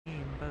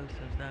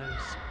both of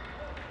those.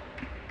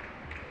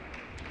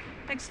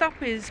 Next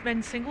up is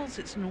men's singles.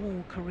 It's an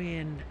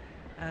all-Korean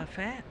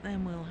affair.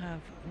 Then we'll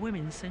have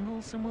women's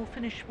singles, and we'll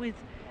finish with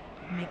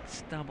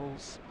mixed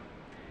doubles.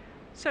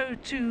 So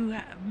to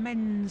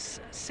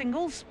men's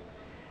singles,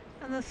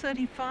 and the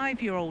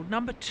 35-year-old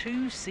number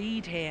 2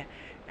 seed here,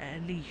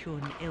 Lee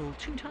Hyun-il,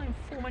 two-time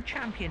former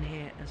champion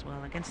here as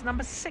well, against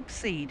number 6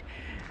 seed,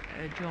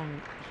 Jeon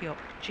Hyeok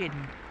Jin.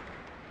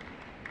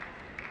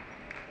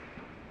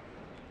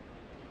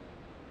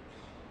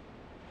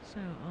 So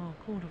our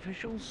court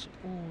officials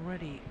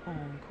already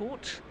on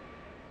court,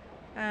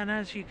 and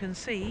as you can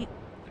see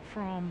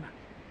from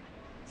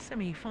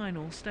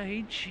semi-final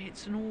stage,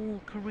 it's an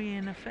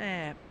all-Korean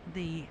affair.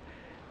 The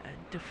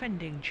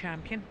defending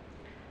champion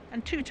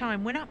and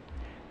two-time winner,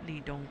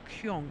 Lee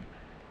Dong-kyung,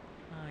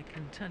 I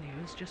can tell you,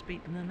 has just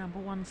beaten the number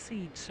 1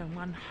 seed,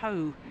 Sung-won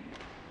Ho,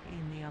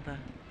 in the other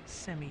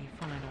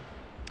semi-final.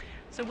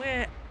 So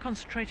we're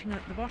concentrating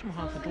at the bottom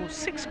half of the draw.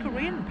 6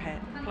 Korean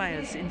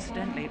players,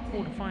 incidentally, at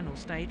quarter-final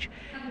stage.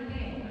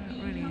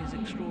 It really is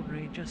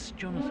extraordinary. Just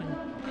Jonathan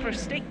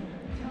Christie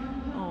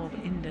of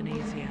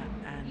Indonesia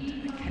and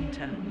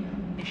Kenta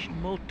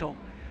Nishimoto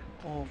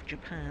of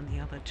Japan,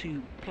 the other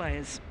 2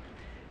 players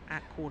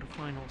at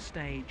quarter-final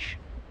stage.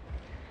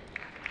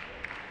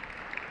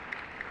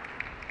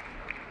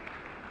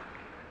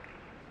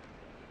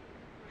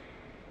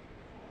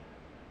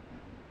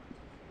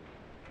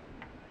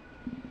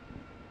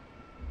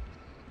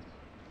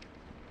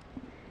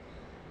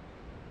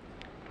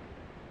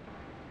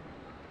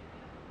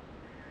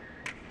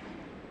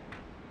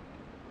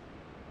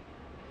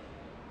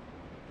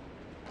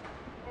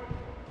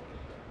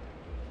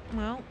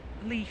 Well,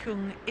 Lee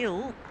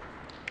Hyun-il,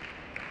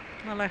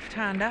 the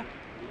left-hander,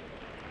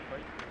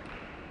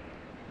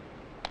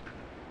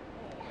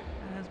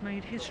 has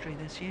made history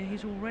this year.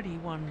 He's already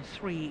won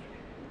 3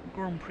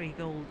 Grand Prix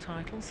gold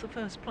titles, the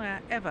first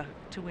player ever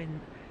to win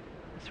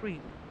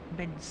 3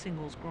 men's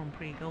singles Grand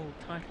Prix gold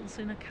titles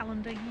in a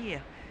calendar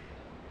year.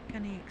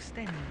 Can he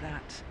extend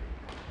that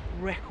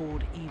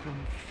record even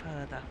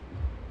further?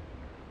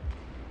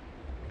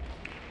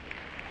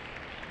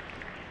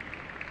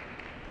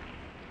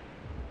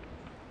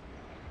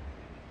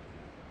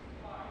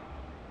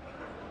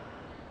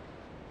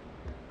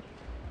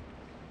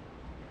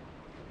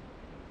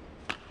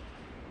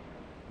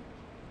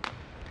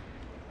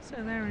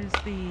 So there is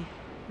the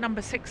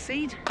number 6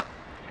 seed,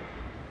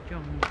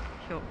 Jeon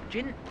Hyeok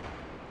Jin.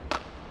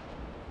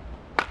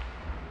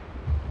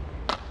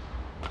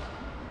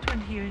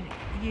 20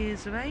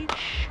 years of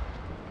age,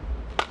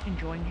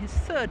 enjoying his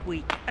 3rd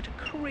week at a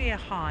career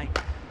high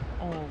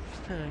of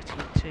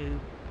 32.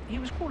 He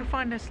was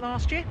quarter-finalist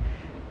last year,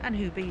 and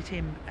who beat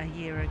him a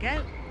year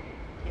ago?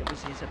 It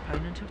was his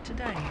opponent of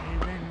today,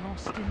 who then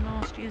lost in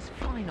last year's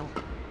final.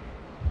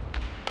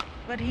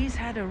 But he's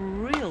had a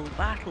real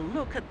battle.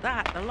 Look at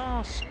that, the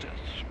last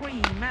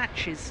 3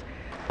 matches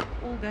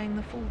all going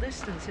the full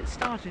distance. It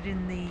started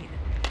in the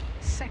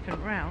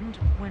 2nd round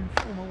when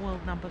former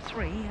world number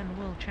 3 and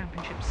World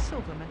Championships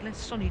silver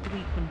medalist Sonny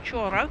Dwi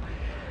Kunchoro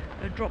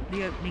dropped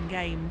the opening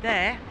game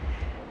there,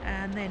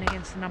 and then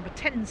against the number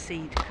 10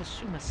 seed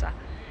Kasumasa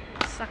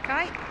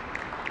Sakai,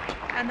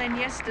 and then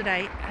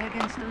yesterday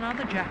against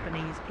another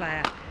Japanese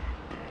player,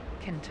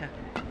 Kenta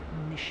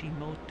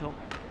Nishimoto.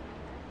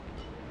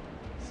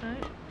 So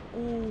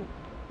all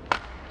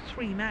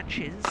 3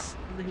 matches,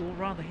 or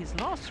rather his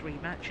last 3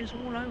 matches,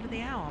 all over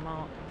the hour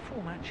mark.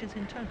 4 matches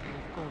in total,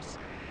 of course.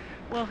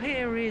 Well,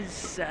 here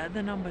is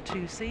the number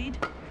 2 seed.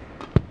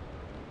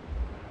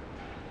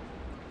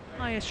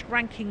 Highest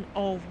ranking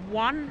of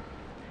 1.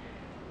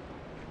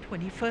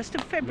 21st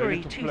of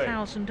February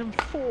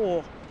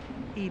 2004,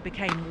 he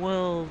became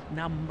world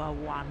number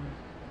 1.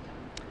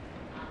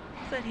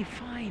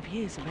 35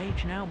 years of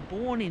age now,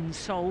 born in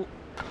Seoul.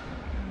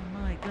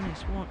 My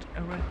goodness, what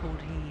a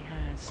record he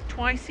has.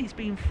 Twice he's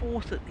been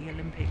 4th at the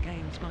Olympic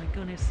Games. My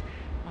goodness,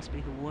 must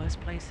be the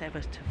worst place ever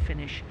to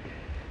finish,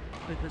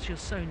 because you're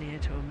so near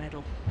to a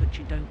medal, but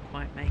you don't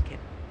quite make it.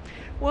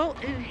 Well,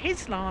 in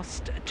his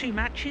last 2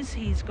 matches,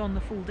 he's gone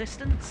the full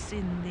distance.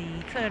 In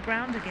the 3rd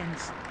round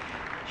against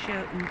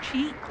Xie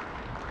Uqi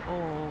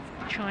of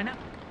China,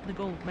 the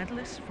gold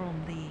medalist from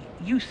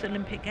the Youth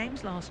Olympic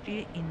Games last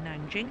year in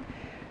Nanjing,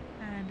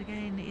 and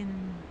again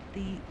in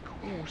the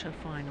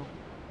quarter-final.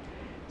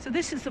 So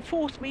this is the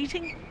 4th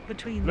meeting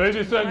between the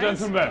Ladies and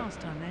gentlemen, last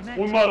time they met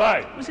on my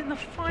right, was in the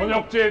final Jeon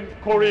Hyeok Jin,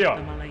 Korea,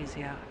 the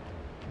Malaysia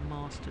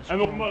Masters and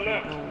on my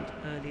Grand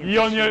left, Prix gold earlier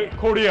Jeon this year. Hyeok,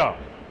 Korea.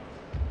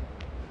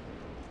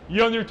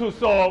 Jeon Hyeok to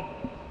serve,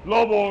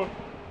 low ball,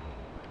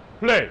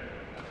 play.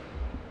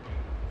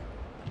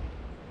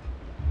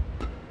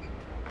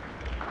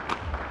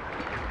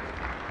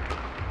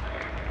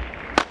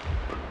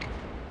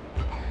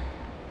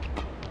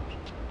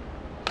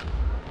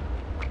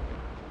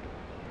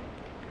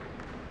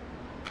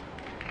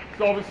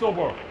 Service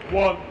over,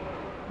 1,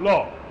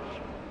 low.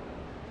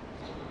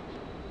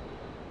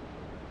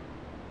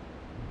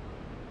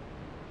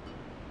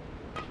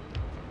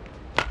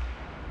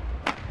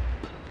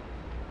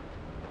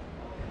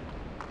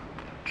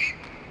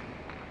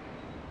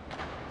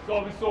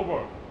 Service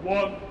over.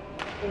 1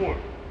 all.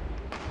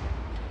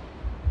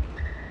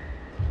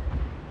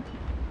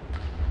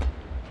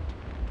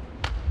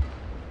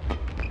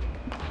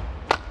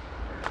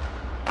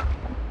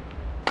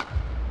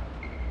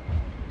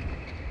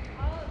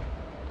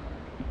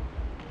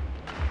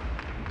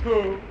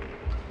 Two,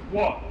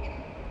 1.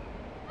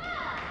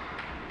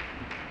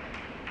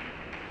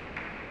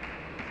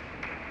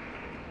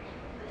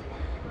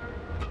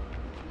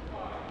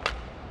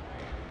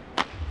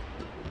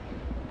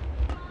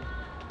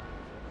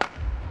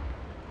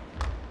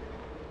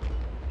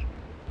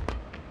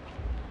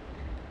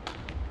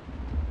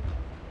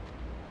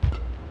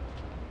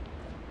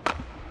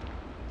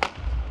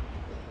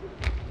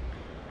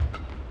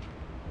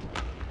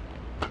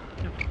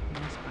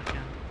 Nice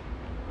backhand.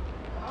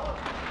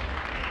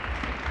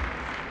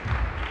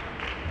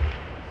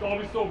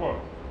 Service over.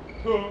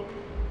 2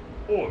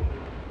 all.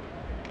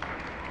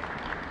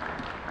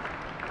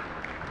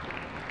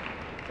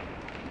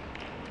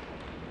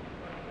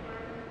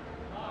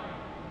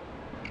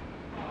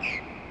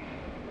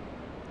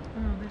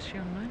 Oh, this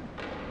young man.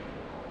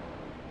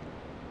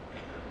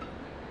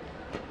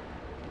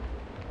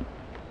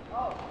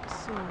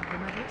 Silver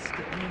medalist at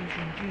the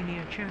Asian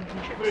Junior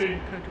Championships in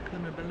Kota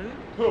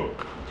 2.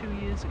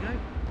 2 years ago.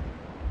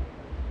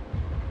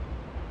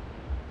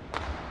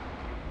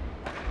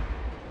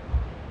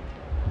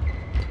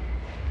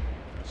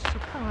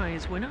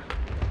 Surprise winner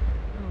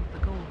of the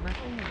gold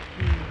medal at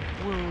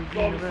the World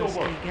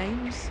University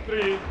Games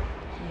 3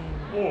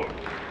 all.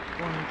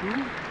 Jeonju,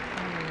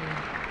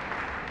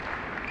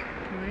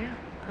 Korea,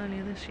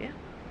 earlier this year.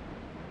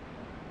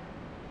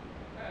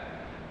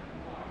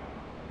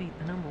 Beat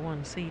the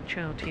 #1 seed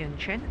Jeon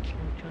Chen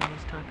from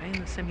Chinese Taipei in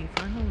the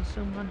semi-final and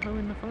Sun Won-ho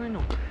in the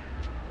final.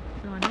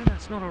 Now I know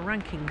that's not a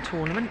ranking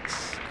tournament,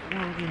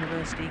 World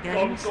University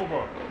Games. Service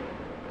over.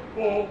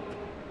 4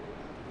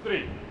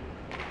 3.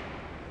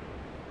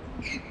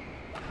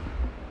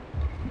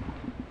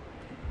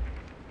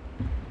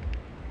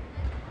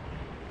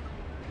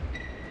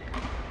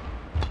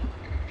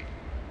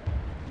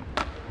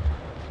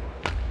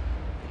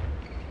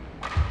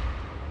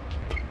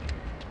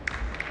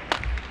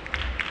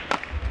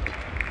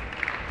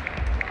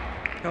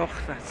 Oh,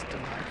 that's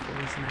delightful,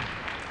 isn't it?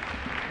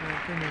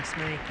 Oh, goodness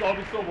me.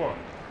 Service over.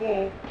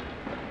 4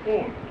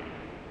 all.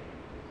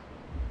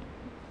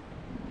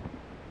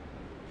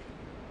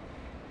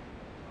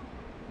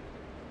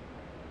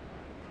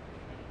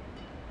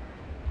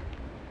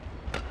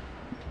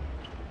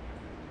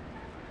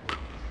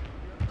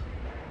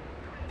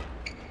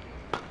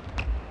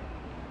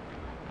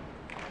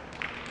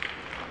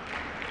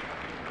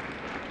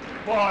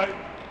 Five,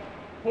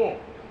 4.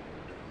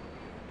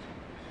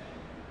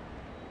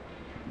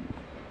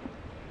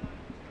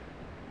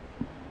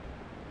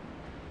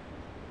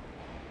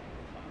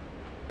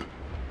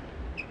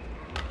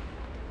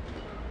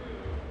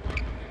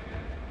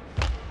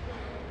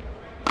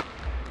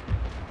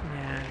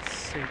 Yeah,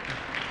 super.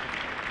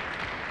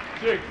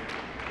 6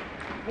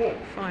 4.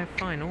 5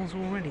 finals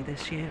already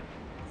this year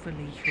for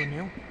Lee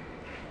Hyun.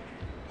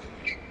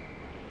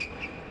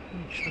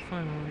 Reached the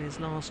final of his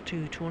last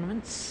 2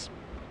 tournaments.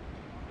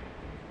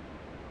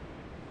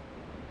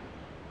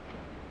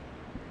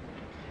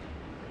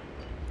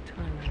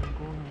 Thailand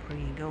Grand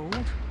Prix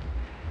gold,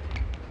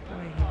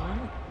 where he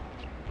won.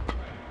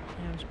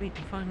 He was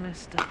beaten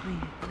finalist at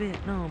the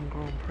Vietnam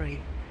Grand Prix.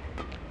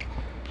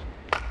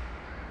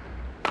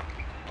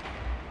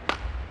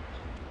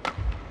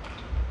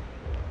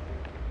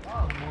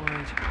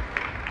 Wide.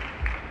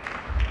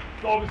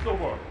 Service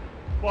over.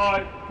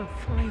 5 But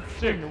 5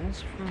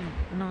 finals from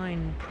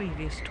 9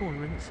 previous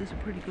tournaments is a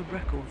pretty good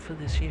record for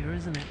this year,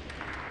 isn't it?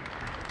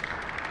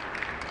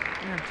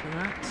 Add to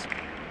that,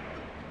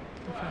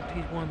 in fact,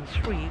 he's won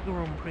 3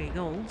 Grand Prix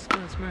golds,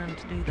 first man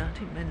to do that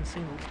in men's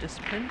singles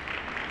discipline.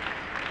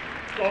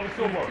 Service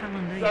over.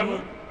 Calendar 7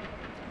 year.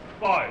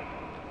 5.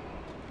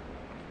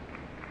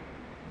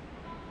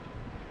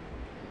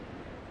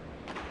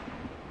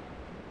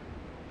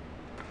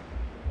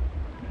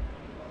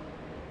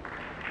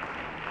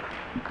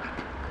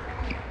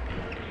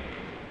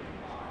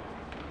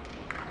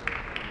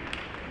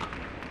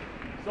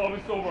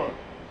 Service over.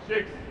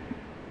 6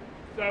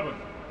 7.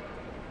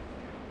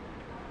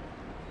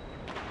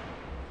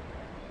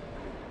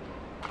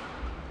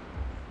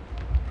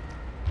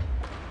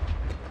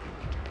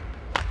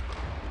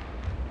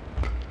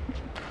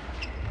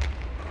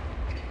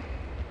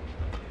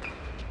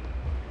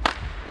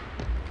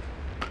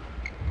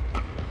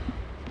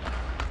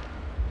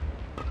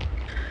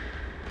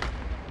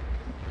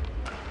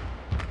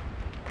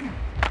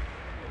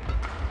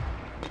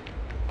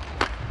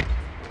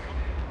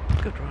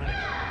 Good riding.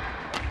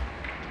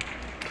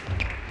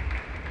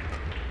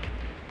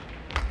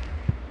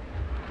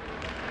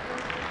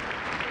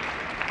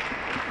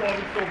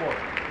 Service over.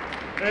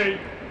 8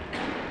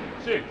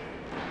 6.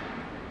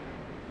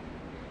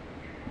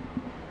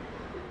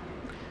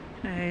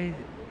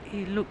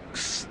 He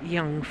looks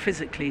young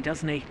physically,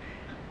 doesn't he?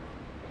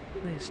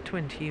 This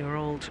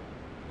 20-year-old.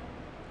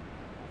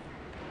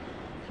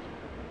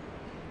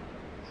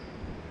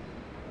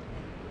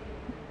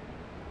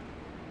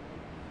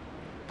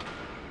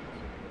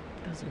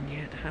 Doesn't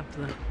yet have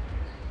the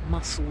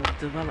muscle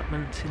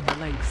development in the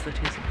legs that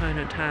his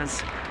opponent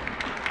has.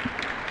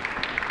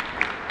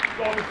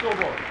 Service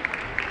over.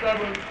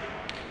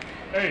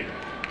 7-8.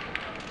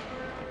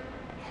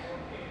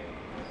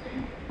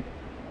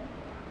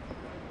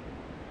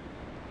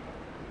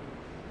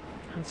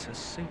 That's a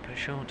super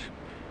shot.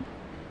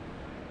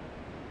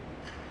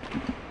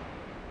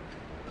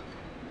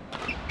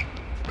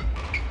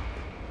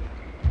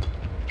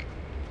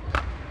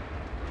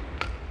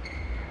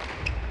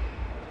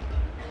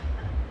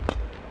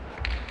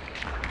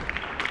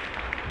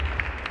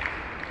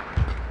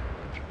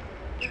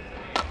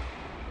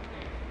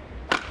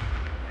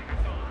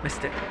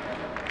 Missed it.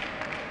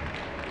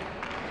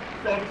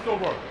 Service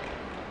over.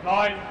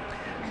 9.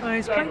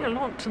 He's playing a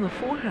lot to the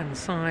forehand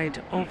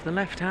side of the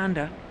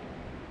left-hander.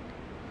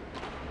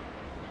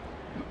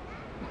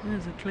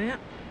 There's a clear.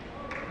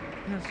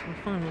 That's the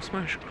final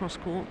smash across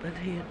court, but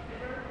he had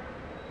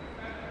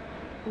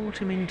brought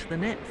him into the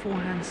net,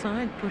 forehand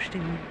side, pushed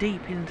him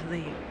deep into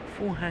the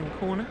forehand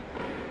corner.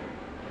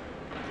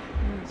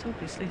 And it's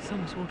obviously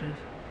some sort of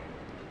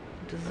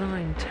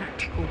design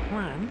tactical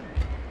plan.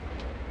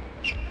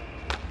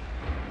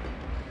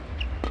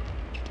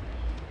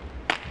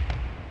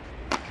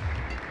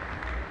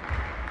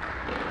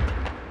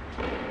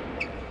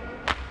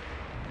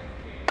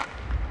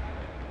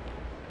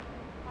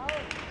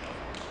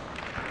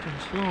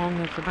 Long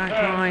of the back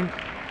line.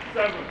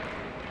 7.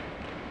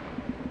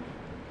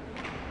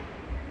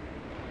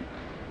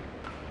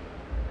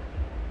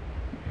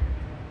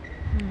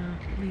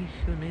 Kee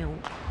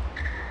Hyun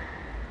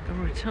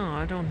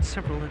retired on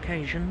several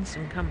occasions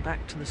and come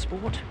back to the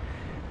sport.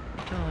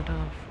 Retired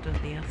after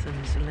the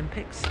Athens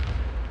Olympics.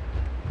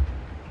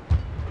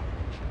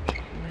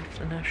 Left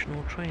the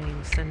National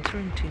Training Centre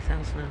in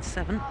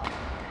 2007.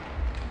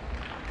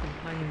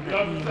 Complained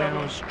that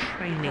Email's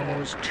training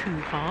was too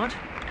hard.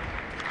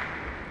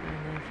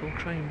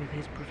 Train with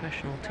his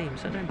professional team,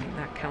 so I don't think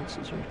that counts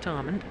as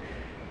retirement,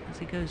 as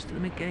he goes to the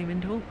mid-game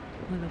interval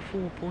with a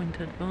 4-point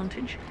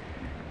advantage.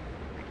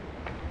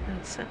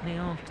 But certainly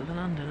after the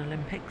London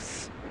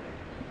Olympics,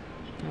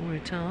 all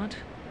retired.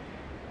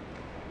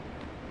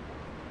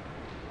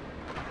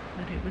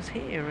 But it was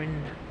here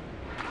in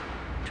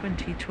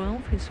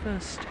 2012, his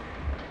first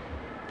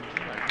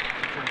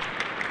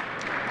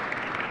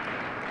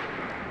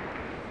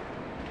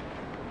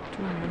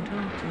tournament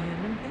after the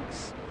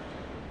Olympics.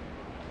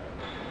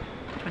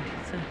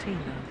 2013,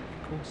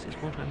 of course, is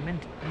what I'm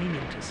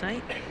meaning to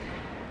say.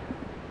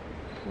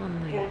 Won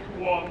the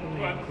Korean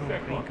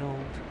Grand Prix gold.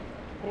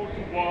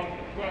 41,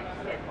 20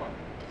 seconds.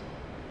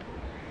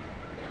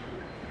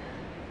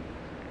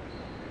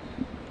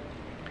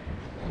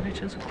 And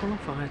it as a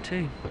qualifier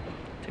too,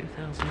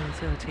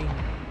 2013. That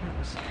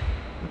was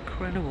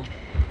incredible.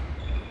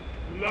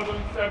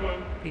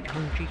 11-7. Beat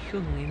Jeon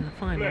Hyuk in the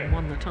final and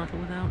won the title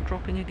without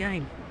dropping a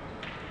game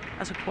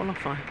as a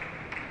qualifier.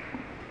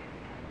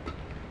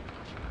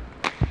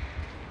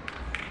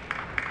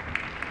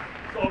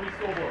 Service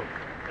over.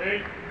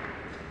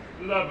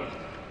 8-11.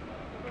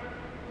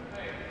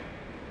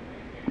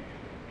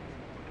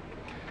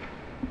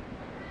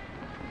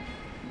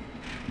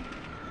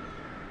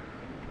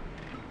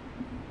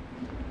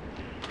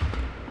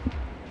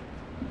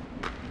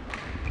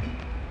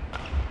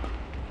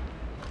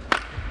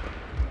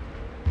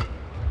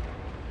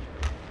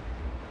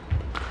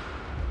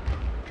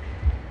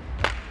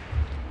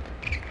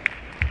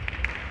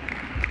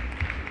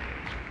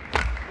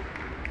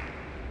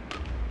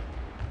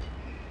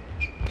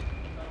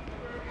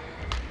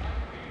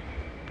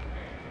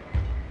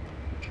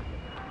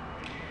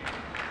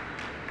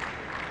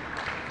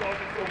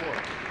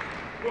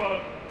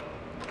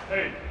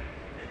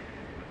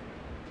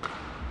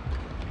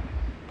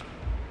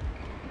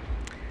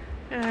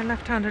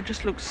 Left-hander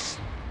just looks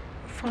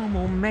far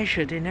more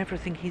measured in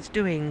everything he's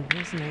doing,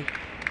 isn't he?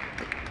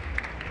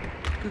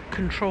 Good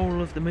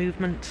control of the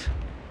movement.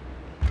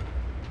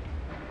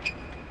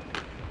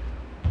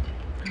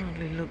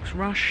 Hardly looks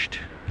rushed.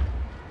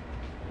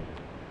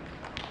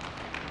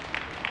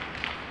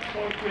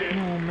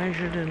 More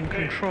measured and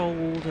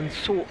controlled and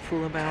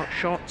thoughtful about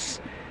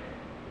shots.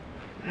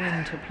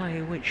 When to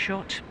play which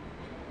shot.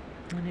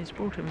 And he's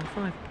brought him a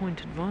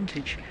 5-point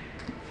advantage.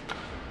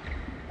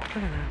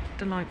 Look at that,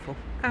 delightful,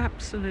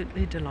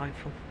 absolutely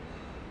delightful.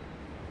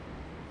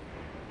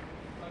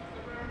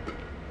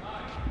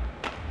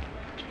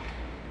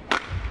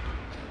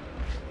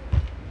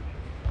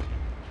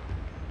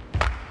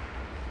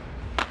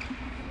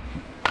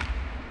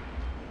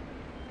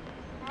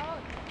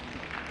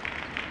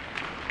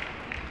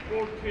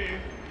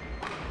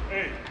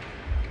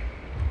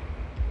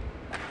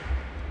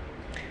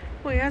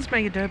 Well, he has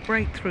made a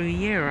breakthrough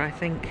year, I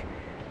think,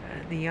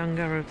 the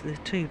younger of the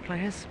two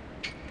players.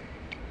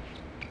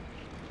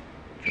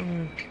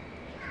 Jeon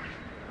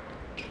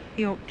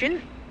Hyeok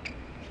Jin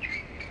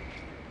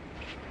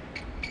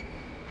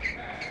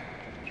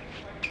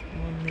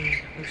won the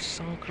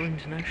Osaka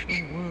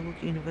International World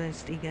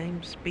University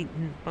Games,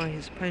 beaten by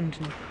his opponent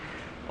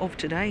of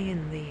today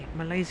in the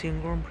Malaysian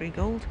Grand Prix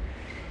gold.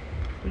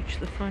 reached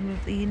the final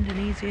of the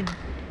Indonesian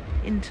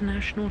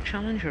International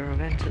Challenger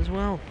event as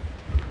well.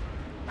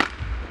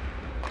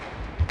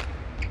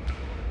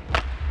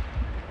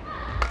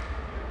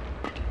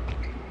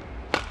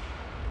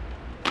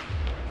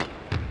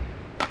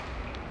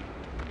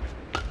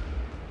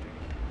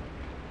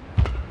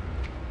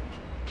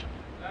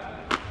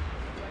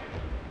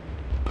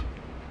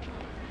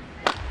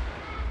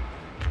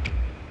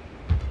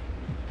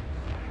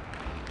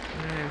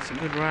 It's a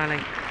good rally.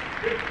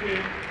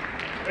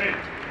 15-8.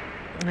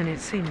 And it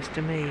seems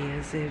to me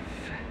as if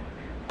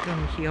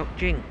Jeon Hyeok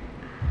Jin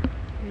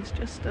is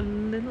just a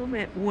little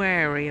bit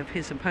wary of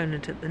his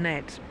opponent at the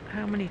net.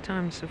 How many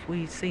times have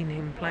we seen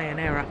him play an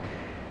error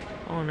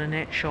on a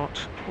net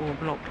shot or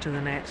block to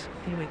the net?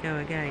 Here we go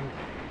again.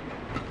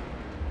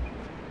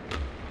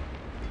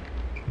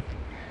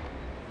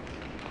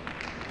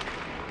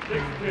 I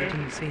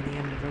didn't see the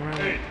end of the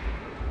rally.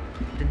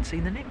 Didn't see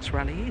the next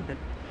rally either.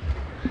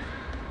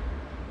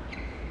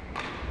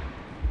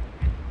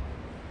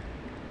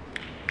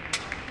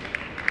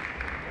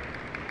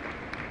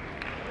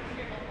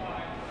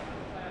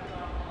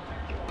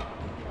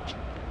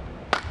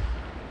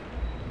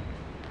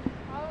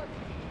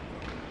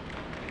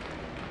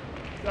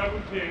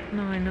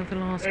 Nine of the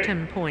last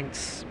 10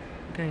 points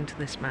going to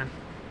this man.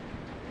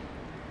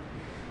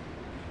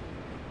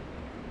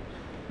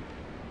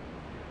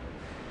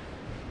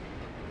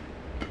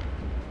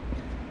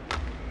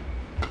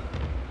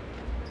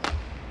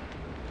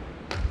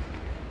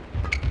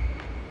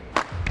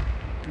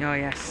 Oh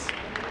yes,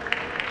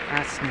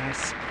 that's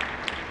nice.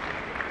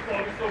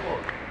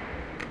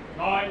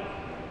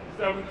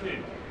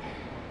 9-17.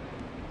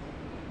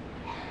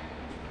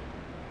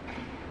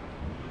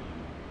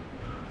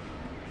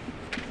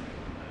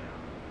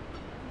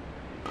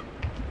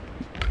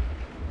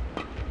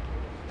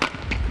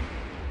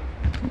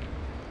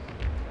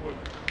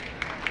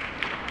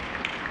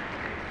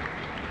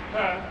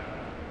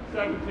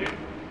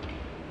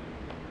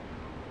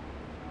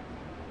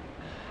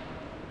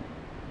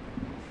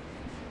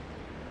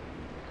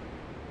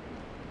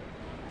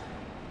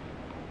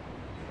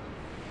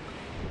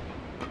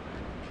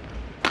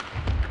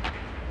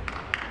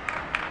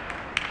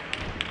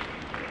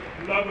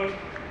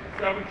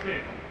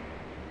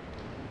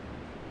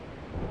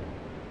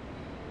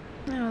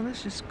 Now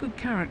this is good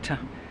character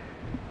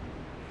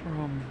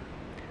from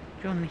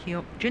Jeon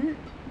Hyeok Jin.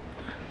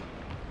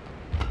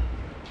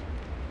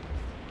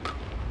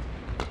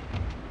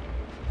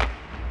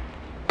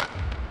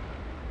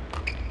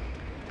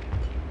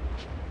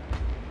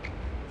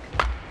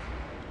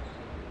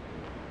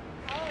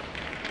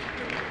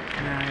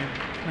 Now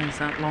plays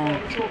that long.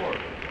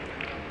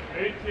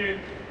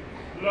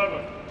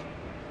 18-11.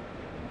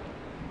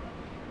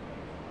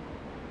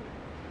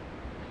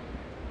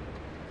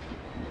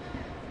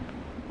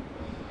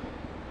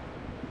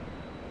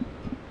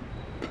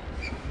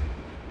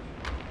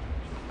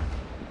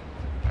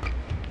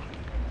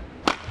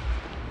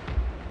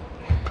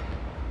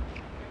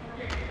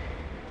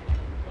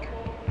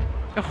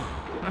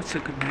 Oh, that's a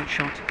good net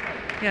shot.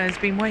 Yeah, he's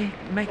been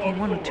making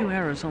one or two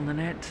errors on the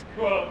net.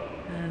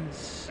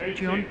 As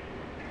Jeon.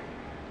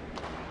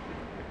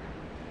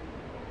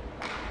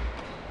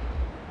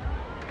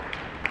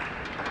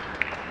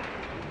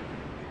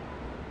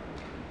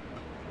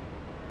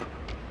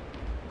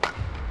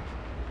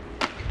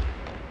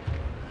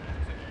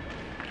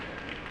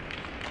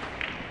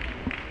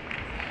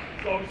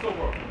 Service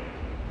over.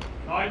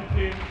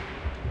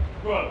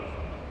 19-12.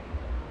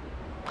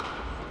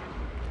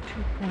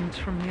 2 points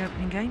from the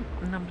opening game,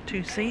 the number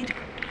 2 seed,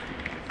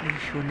 Lee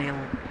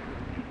Hyun.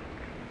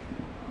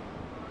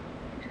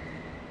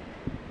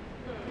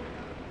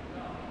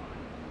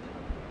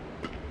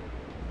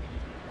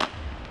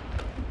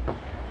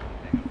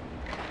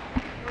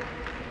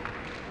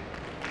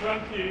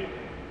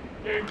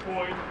 Game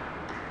point,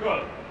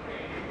 12.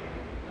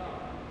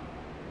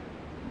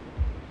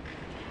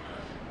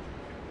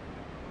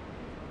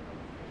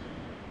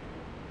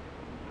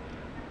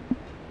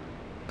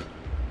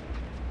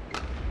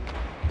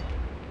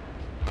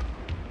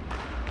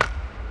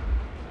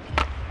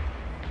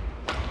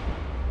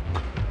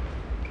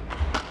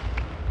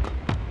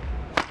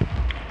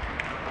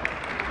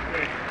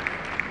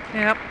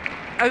 Yep,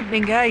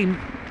 opening game.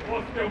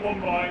 Oscar won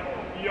by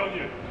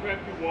Jeonju,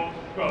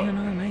 21-12. And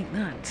I make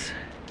that.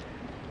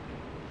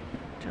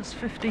 Just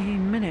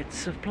 15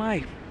 minutes of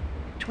play.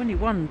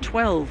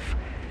 21-12 for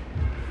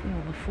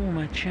the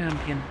former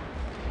champion,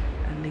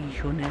 Lee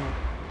Hyun.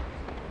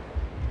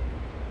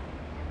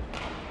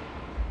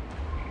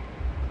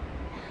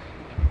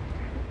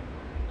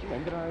 지금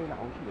엔드라인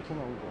아웃이 몇초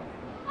나온 거야?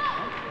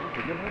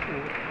 대결하고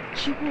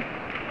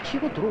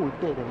치고 들어올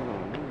때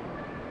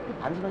되면은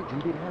단순하게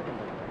준비를 해야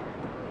된다.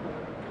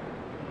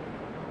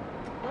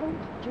 다른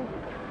지금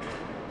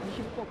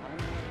 20도 가는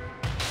거.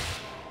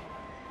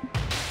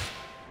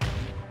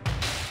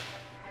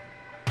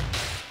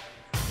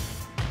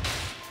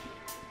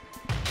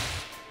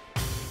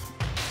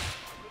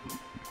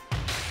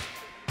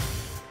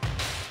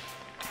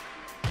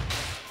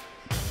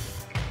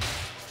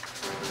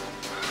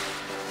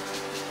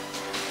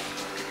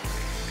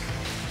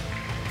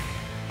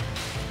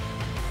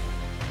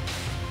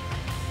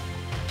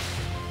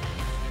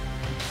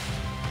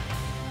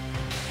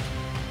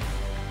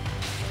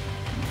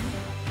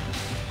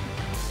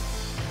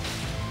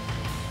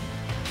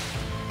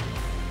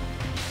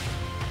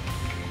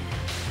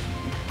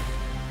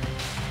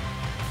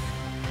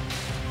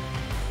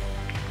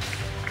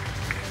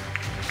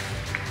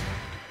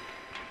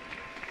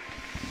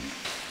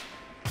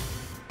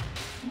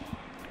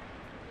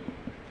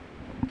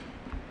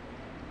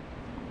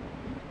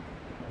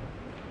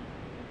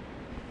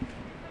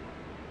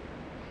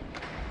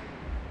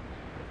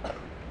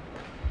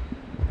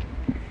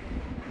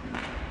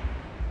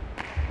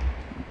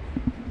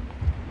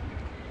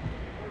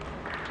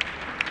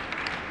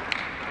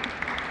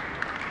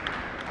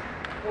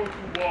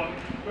 4-1,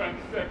 20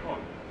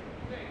 seconds.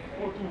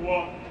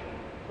 4-1,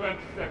 20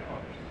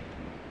 seconds.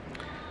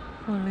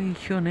 Well, Lee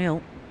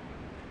Hyun-il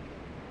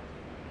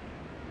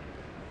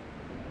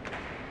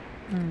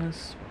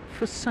was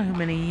for so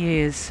many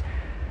years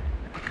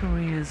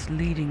Korea's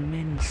leading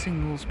men's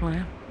singles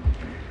player.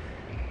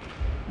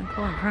 And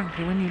quite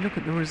frankly, when you look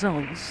at the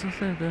results,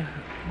 although the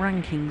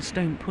rankings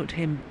don't put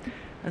him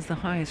as the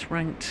highest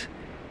ranked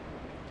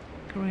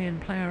Korean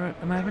player at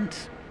the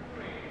moment,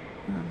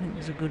 I think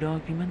there's a good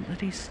argument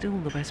that he's still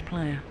the best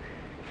player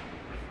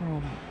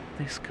from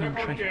this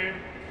country. Game,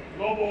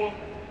 global,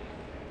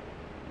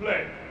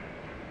 play.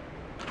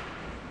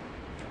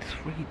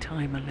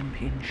 Three-time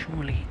Olympian,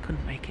 surely he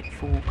couldn't make it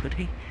 4, could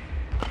he?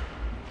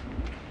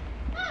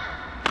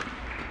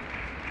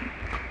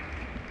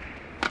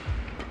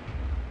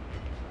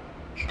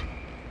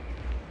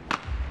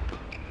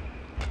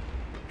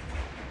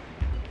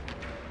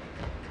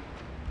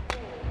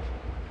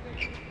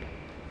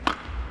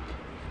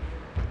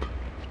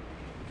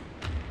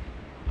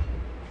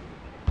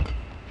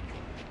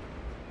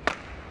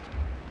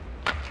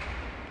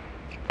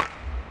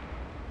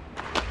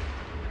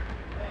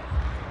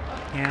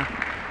 Yeah.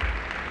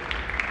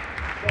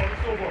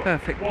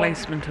 Perfect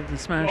placement of the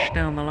smash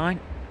down the line.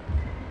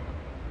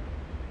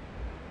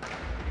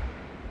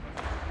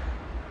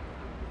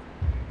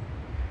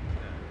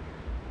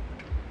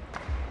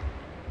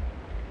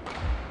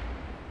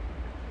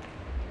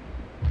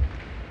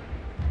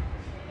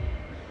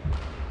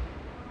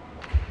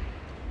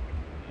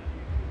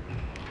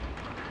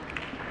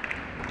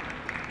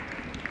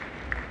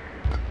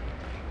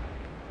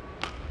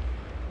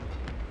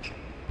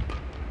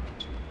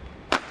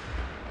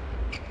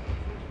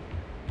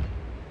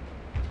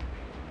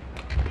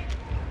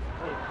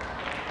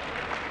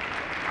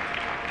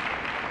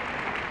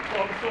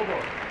 Service over.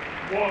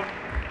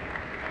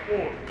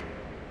 1-4.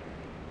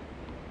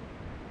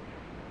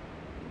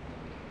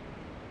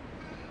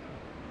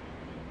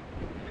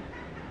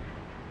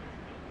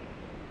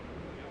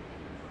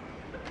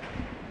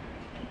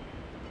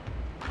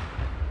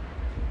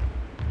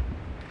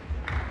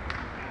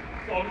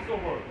 Service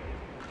over.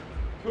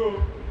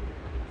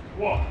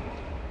 2-1.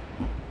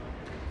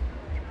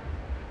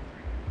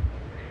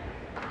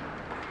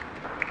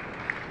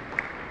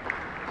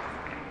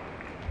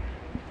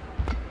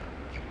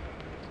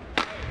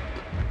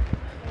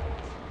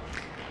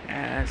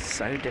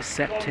 So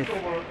deceptive,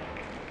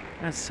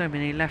 as so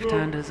many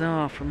left-handers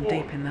are from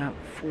deep in that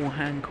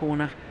forehand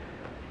corner.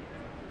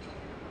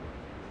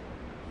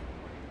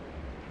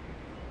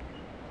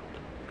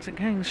 Is it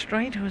going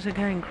straight or is it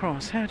going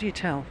cross? How do you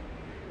tell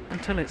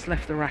until it's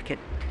left the racket?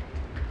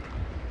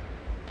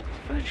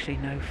 Virtually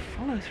no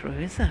follow-through,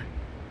 is there?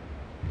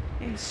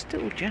 It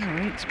still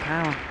generates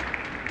power.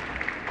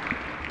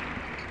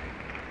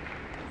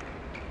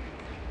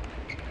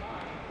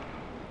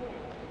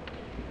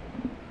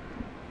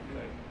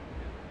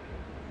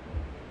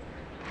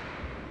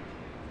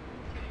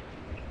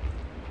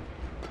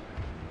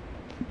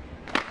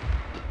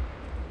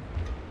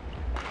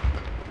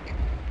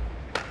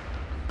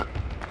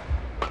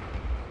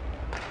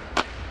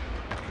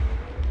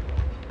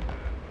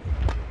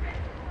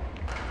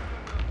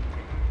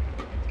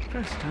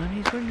 First time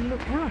he's really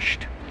looked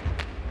rushed.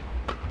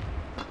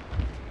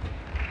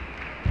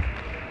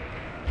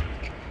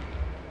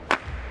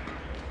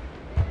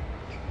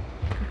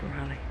 Good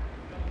rally.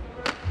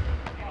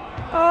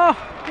 Oh,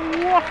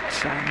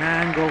 what an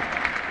angle.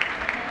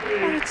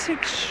 That's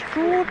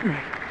extraordinary.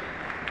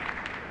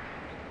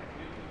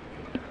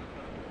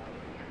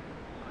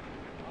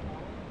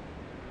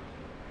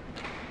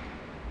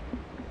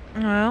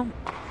 Well,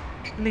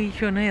 Lee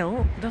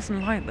Hyun-il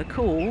doesn't like the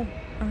call.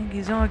 I think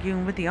he's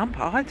arguing with the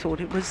umpire. I thought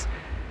it was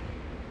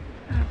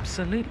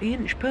absolutely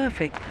inch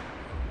perfect.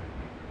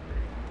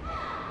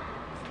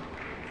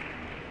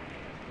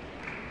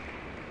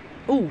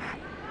 Oh,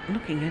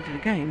 looking into the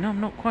game,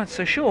 I'm not quite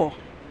so sure.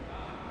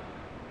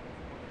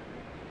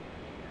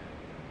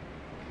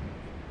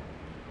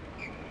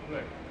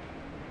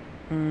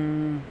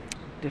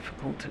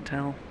 Difficult to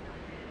tell.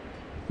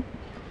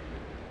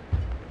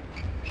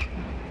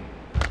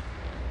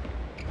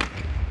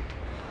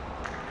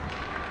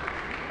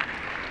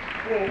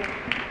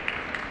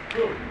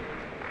 Good.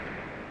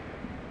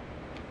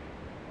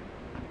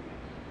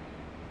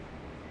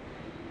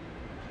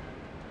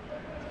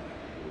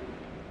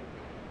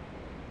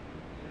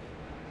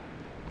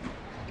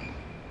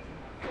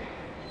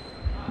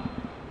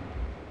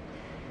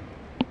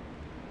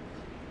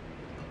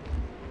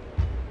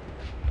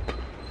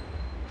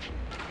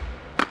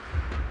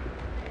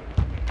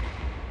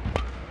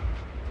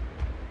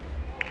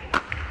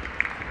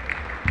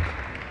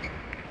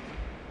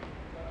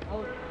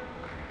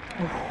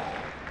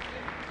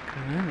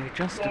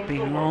 Just to be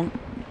long.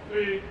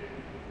 3-4.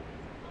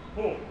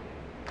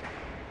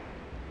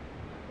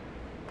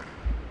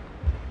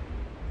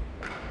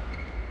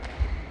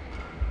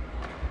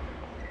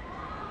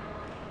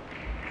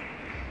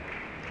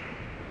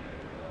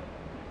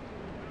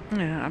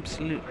 Yeah,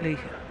 absolutely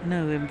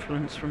no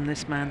influence from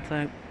this man,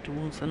 though,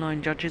 towards the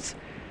line judges.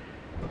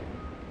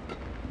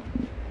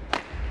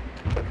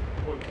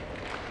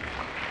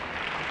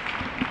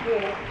 4.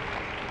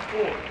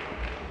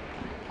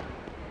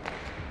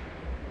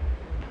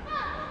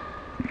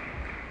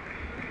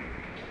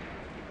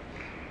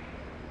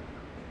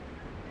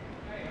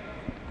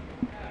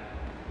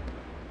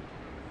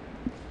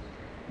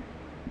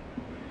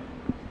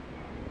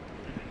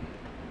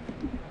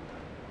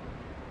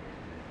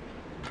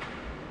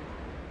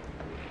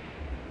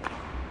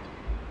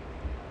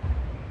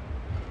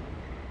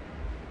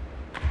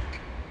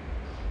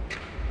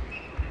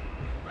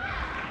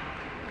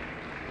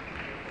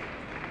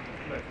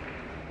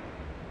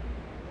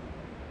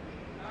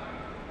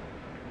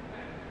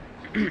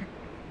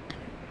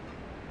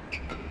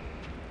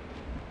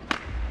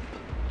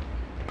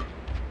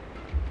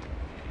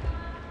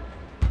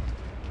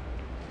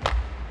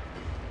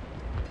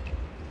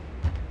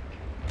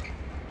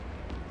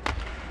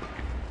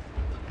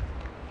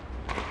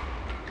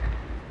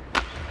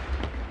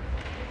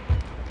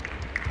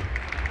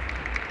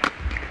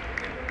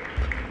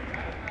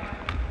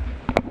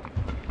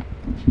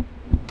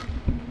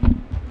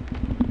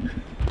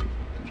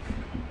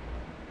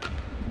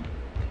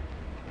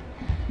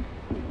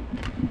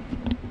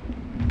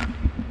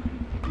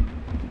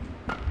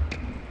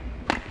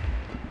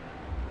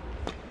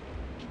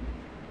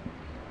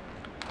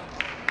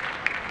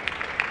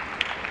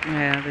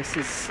 Yeah, this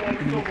is an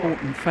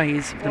important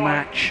phase of the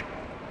match.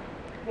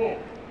 4.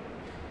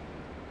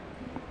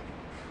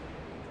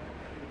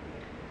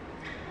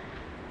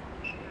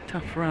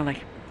 Tough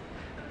rally.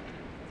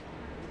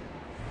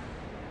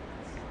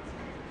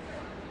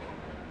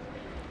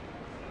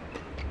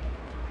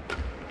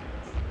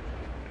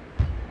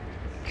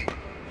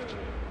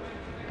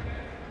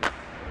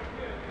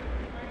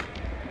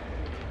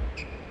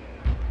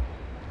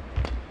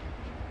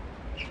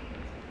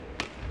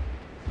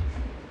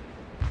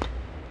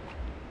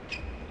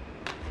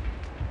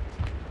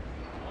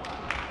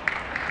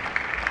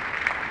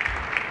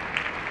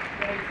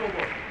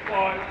 Over.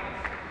 5,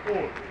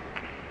 4.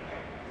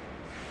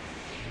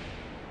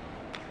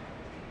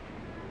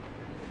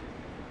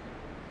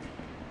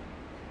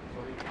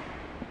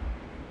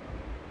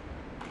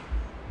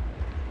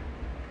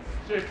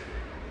 Six,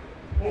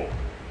 4.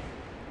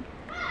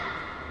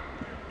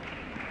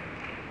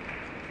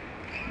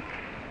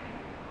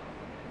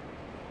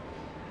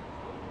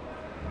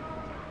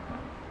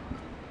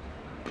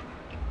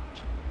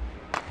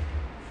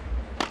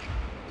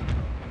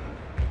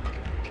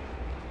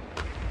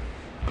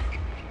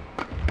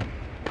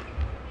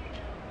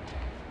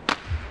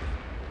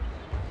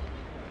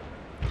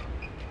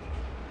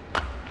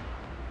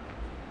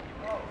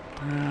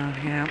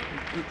 Yeah,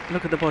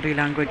 look at the body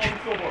language.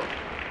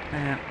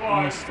 Yeah,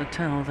 wants to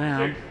tell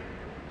down.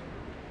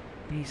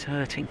 He's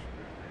hurting.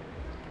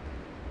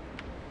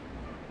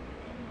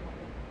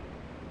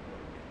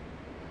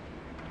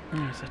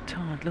 It's a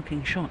tired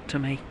looking shot to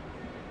me.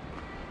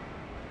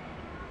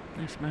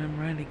 This man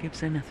rarely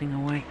gives anything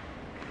away.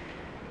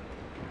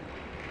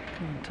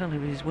 Can't tell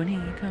if he's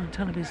winning, you can't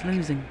tell if he's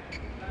losing.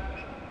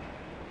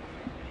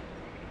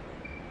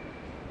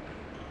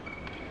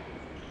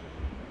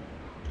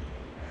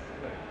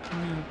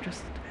 I've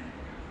just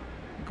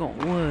got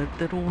word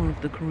that all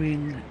of the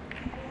Korean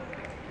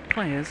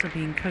players are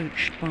being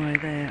coached by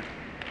their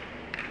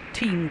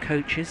team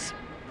coaches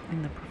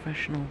in the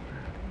professional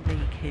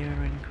league here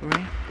in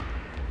Korea.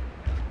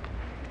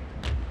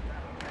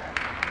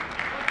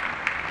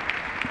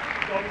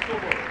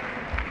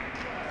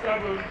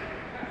 Seven,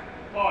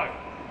 5.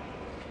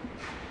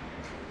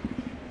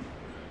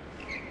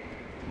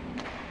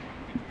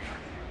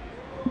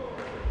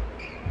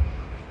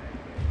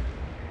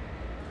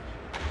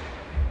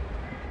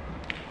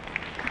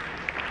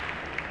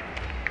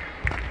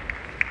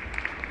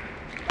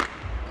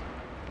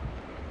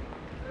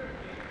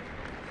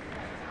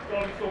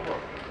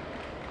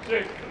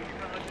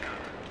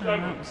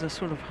 And that was a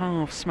sort of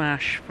half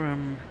smash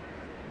from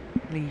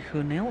Lee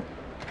Hyun-il.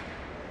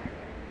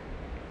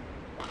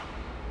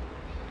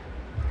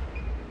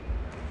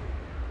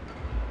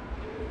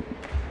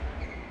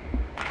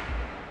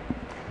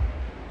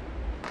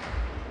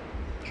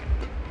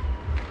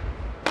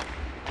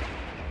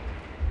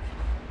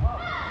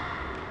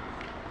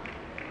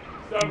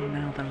 And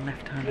now the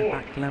left-hander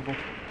back level.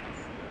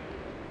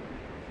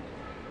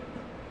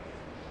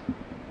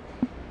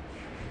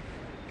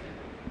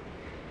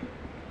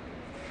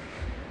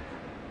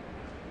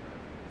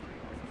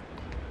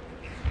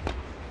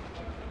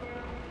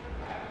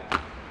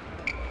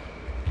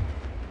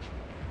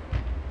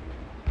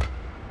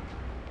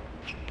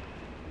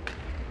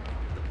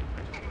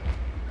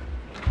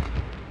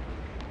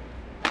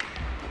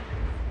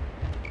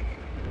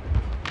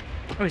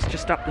 Oh, he's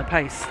just upped the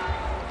pace.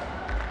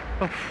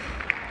 Oh,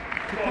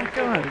 did that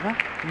go over?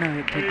 No,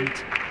 it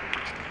didn't.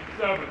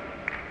 7.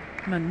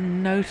 A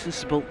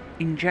noticeable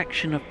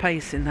injection of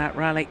pace in that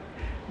rally.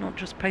 Not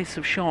just pace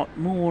of shot,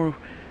 more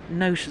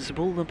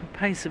noticeable the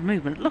pace of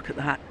movement. Look at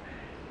that.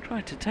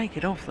 Tried to take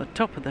it off the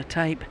top of the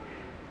tape.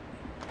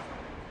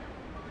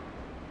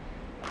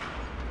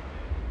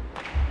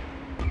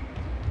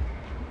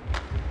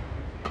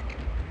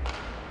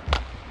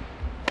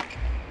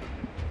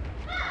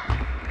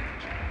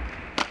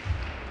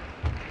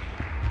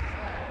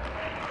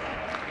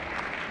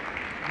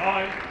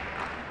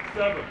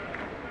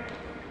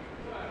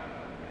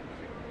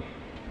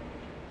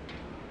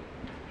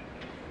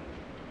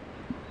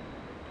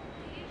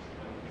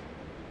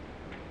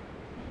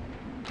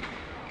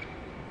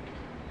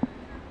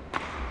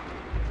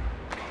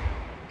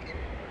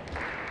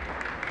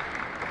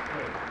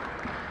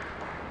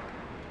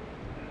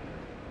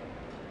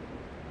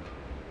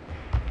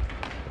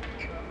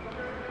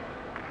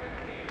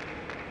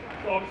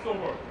 Service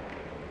over.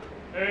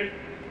 8,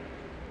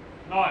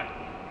 9.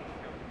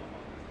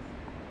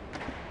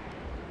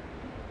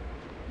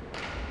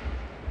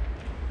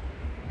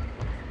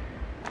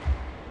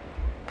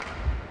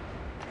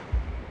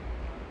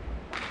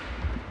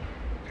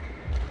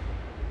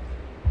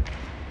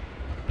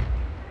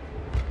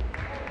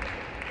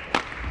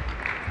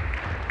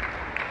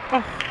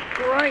 Oh,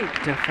 great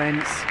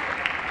defence.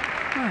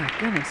 My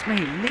goodness me,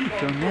 Lee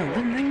Hyun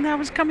didn't think that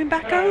was coming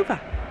back over.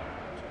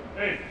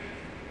 8.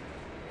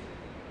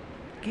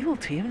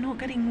 Guilty of not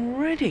getting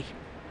ready.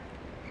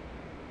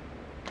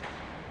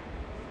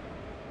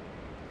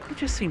 He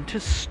just seemed to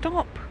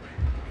stop.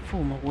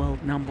 Former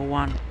world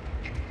 #1.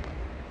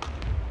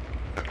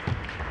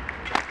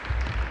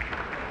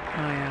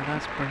 Oh yeah,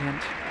 that's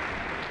brilliant.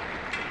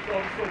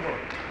 Service over.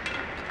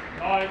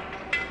 9,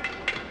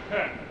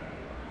 10.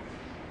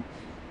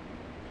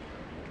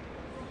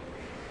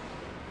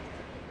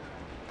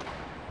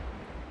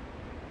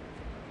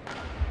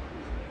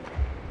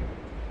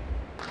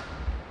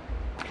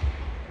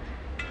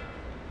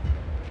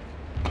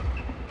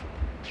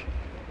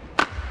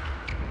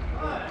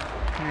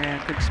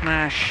 Yeah, good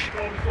smash.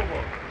 Service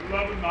over.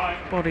 11, 9.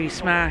 Body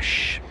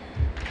smash.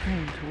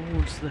 And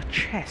towards the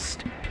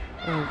chest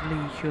of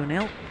Lee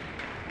Hyun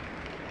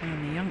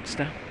and the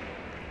youngster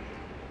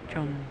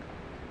Jeon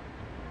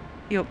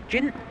Hyeok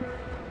Jin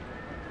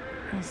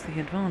has the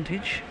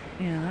advantage.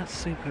 Yeah, that's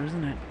super,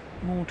 isn't it?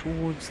 More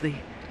towards the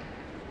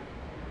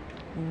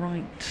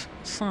right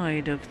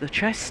side of the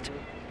chest,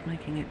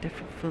 making it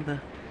difficult for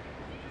the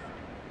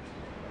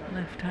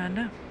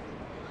left-hander.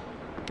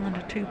 And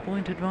a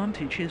 2-point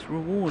advantage is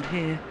reward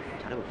here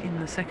in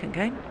the second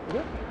game.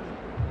 그래?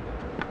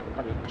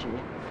 아니 열심히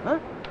어?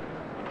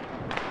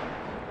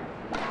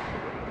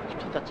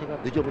 슈팅 자체가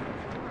늦어버려.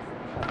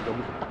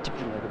 여기서 딱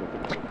집중해야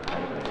되거든.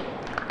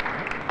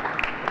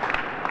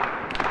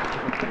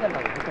 지금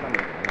끝난다고 했더라면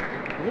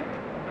그래?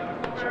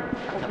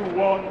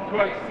 41,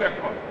 20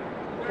 seconds.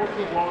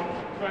 41,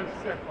 20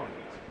 seconds.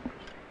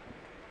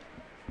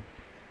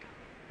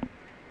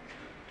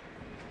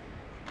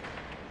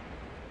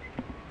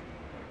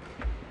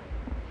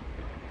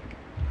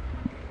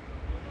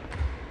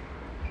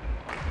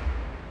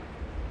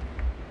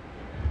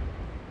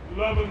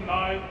 Eleven,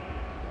 9,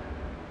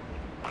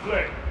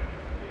 play.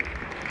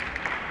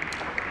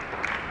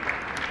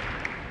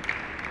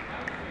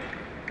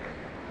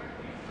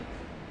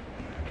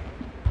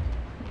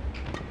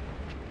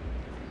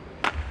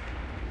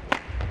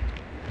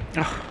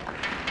 Oh,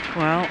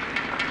 well,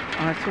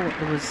 I thought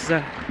there was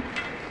Service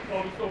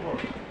over.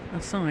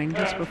 a sign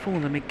just before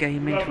the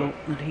mid-game interval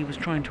that he was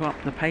trying to up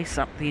the pace,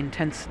 up the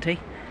intensity.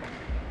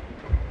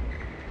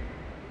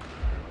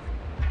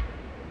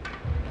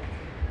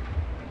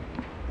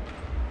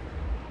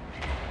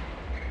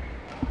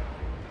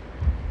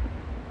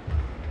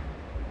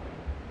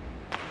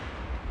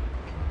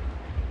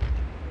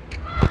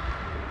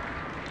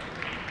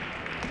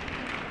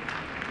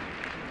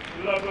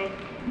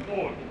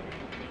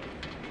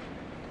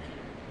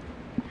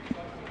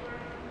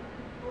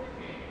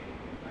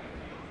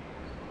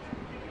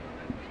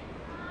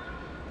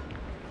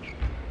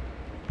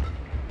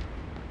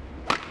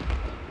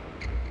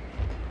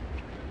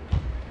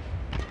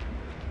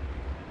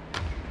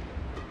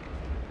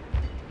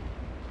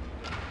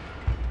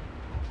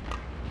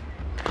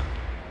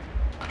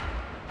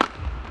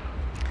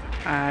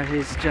 That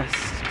is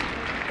just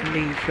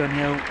Lee Hyun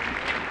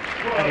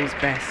at his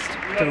best.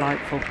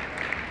 Delightful.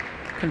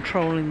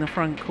 Controlling the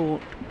front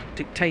court,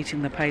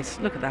 dictating the pace.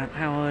 Look at that,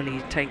 how early he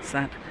takes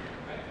that.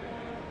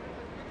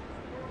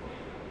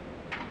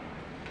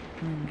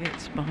 And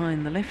gets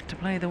behind the lift to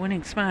play the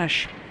winning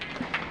smash.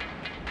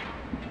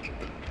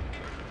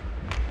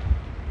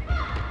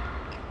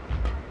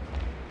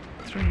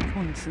 Three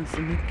points since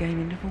the mid-game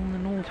interval,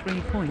 and all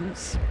 3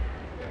 points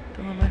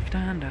to the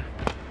left-hander.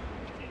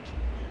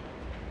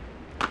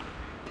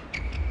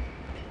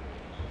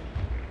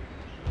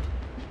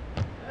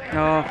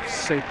 Oh,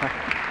 super.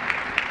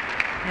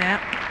 Yeah,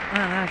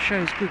 well, that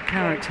shows good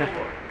character.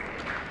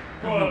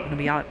 I'm not going to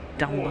be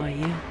outdone by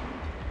you.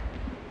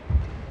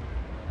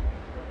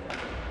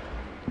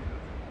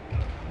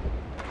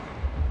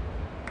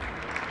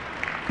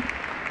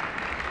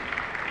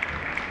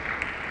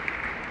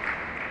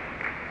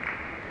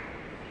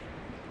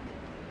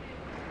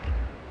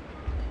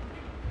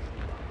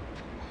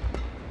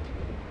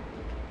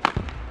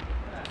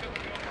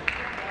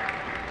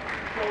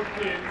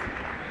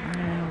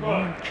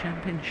 World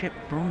Championship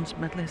bronze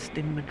medalist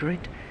in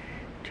Madrid,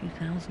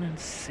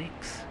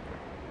 2006.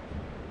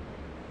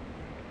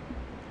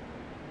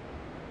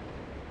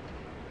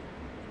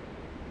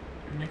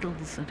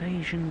 Medals at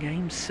Asian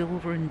Games,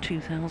 silver in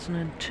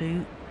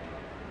 2002,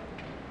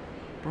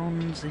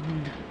 bronze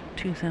in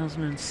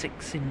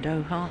 2006 in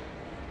Doha.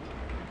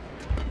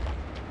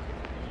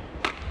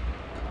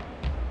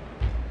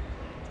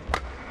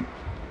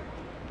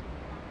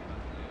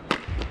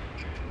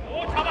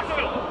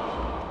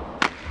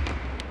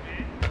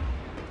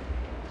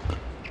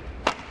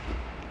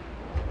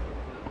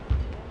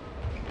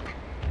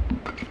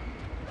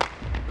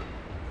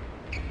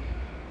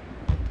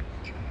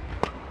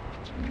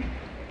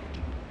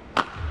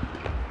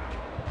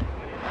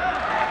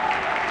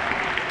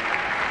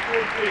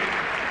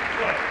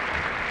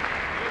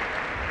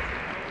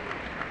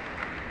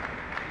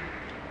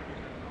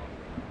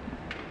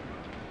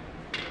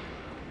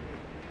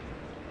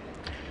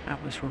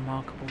 That was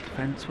remarkable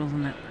defence,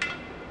 wasn't it?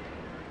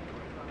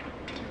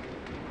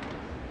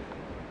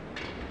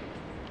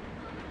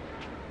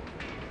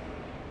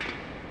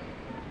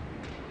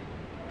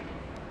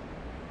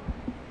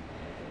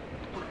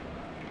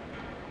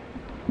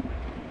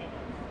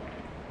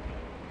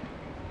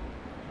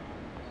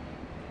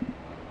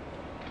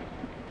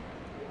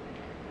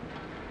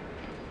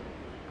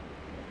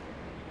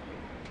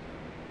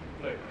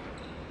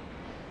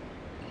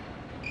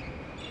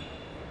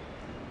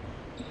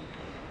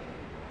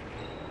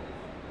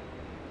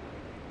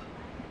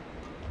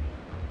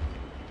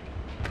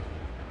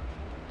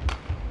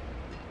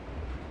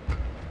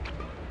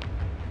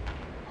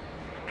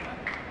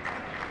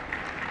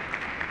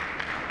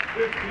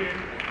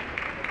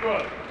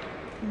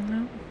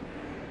 No.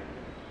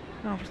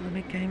 After the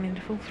mid-game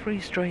interval, 3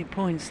 straight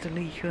points to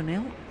Kee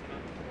Hyun.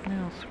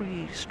 Now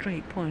 3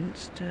 straight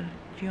points to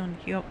Jeon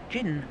Hyeok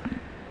Jin.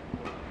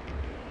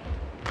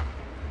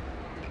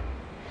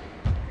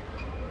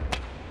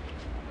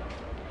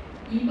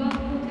 이번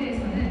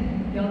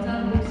코트에서는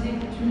여자 복식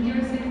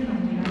준결승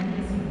경기가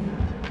있겠습니다.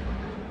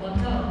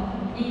 먼저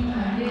이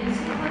경기의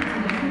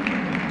심판진을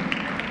소개합니다.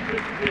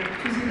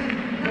 주심은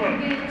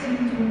한국의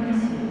진종환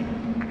씨,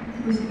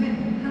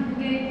 부심은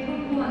한국의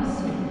현보아 씨,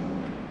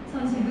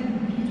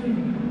 선심은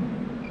비조입니다.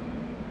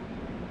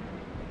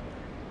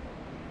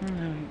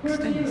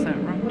 Extends that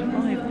run to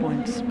 5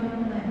 points.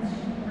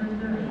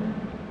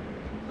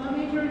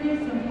 Commentary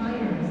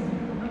umpires.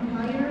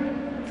 Umpire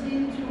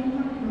진종환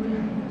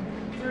Korean.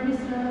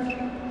 Service judge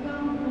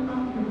Hyun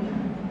Korean.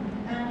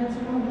 And the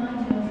tournament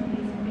judge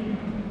is me.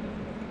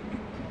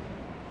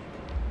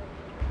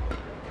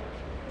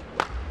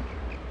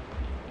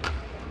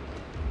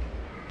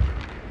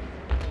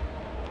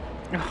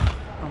 Oh,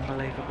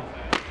 unbelievable.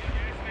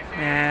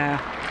 Yeah.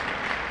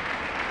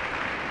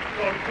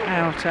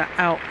 How to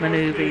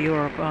outmaneuver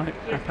your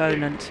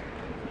opponent.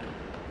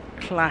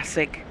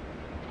 Classic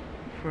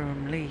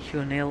from Kee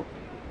Hyun.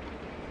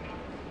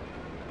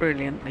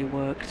 Brilliantly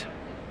worked.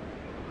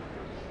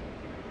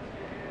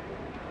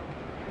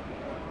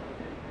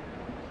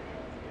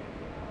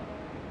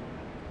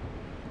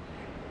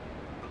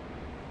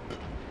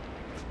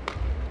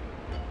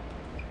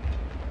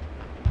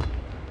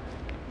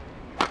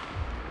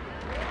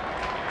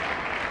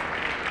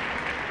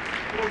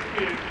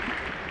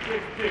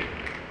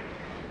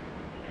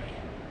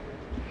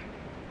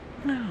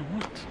 Now,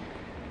 what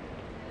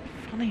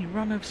funny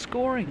run of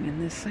scoring in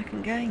this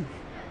second game.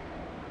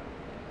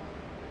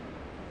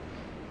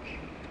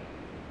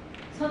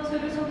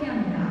 선수를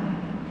소개합니다.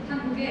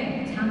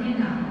 한국의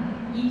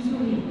장혜나,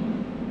 이소희,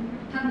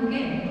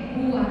 한국의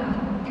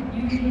고아라,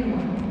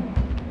 유혜원.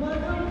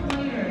 Welcome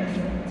players.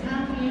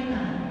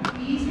 장예나,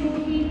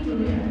 이소희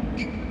Korean.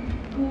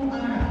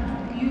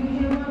 고아라,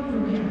 유혜원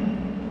Korean.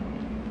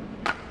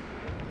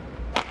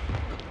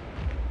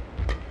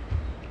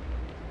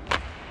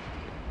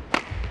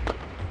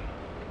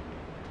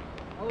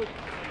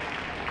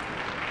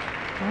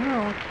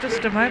 Well,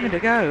 just a moment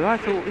ago, I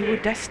thought we were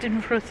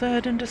destined for a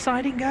third and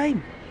deciding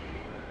game.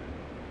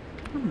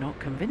 I'm not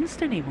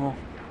convinced anymore.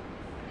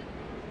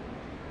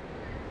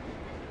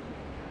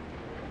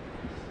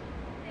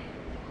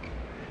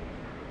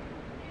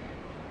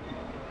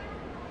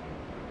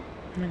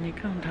 And you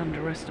can't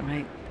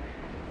underestimate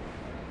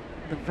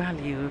the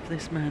value of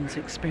this man's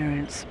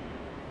experience.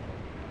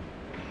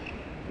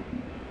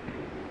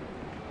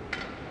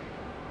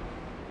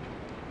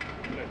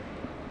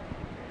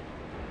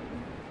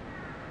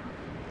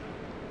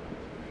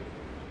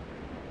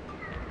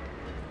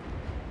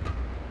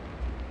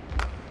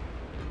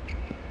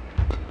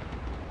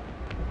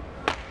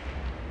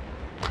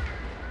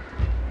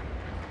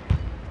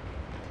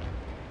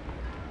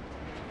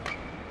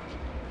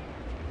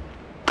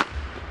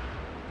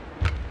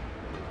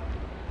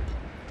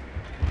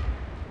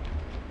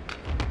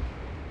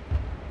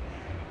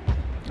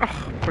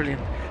 Oh,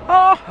 brilliant.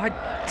 Oh, I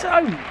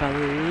don't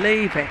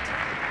believe it.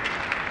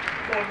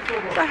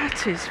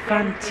 That is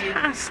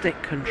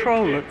fantastic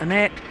control at the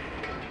net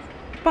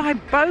by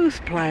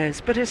both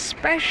players, but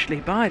especially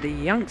by the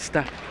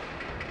youngster.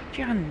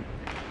 Jeon,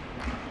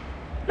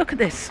 look at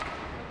this.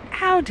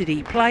 How did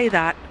he play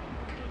that?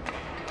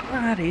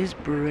 That is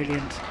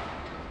brilliant.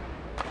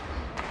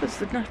 That's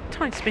the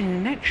tight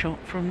spinning net shot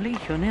from Kee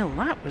Hyun.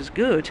 That was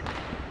good.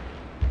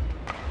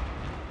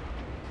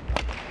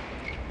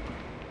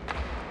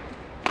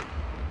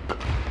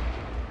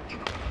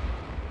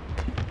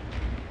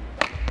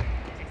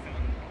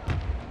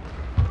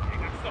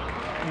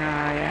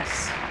 Ah,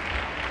 yes.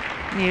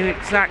 Knew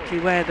exactly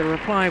where the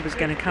reply was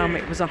going to come.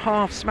 It was a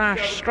half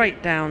smash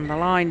straight down the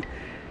line,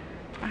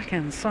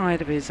 backhand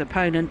side of his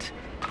opponent.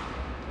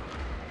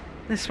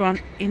 This one,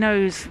 he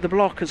knows the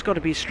block has got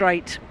to be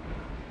straight,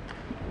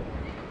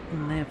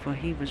 and therefore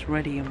he was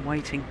ready and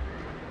waiting.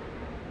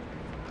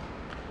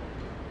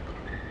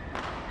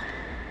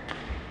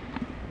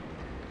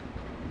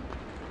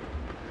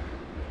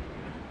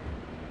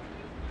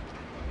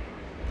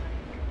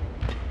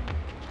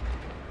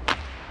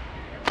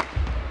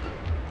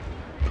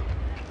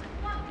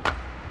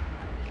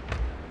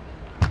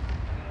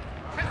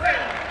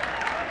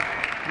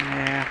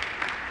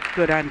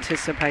 good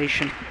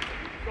anticipation.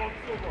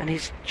 And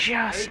he's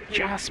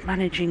just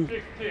managing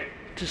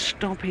to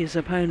stop his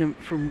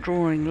opponent from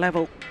drawing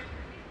level.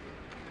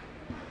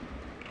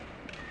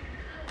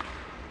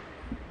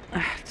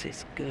 That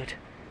is good.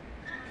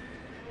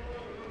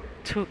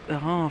 Took the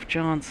half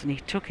chance and he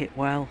took it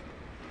well.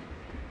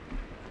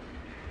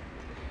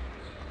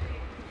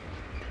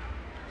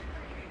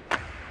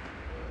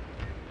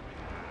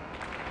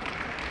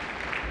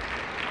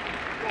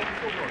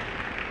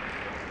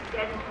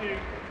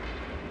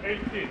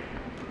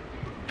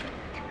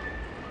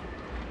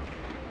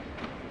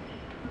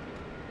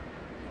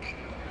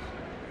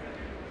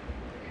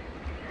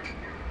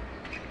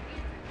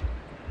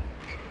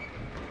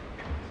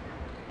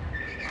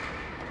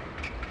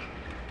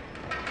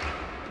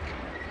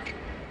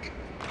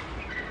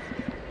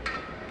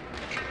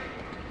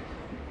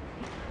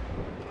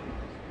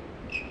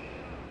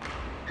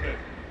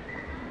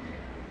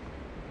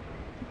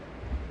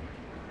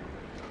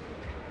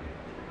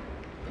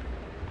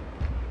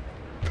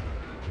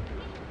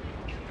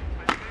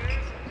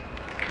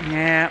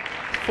 Yeah,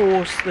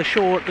 force the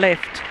short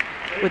left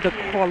with the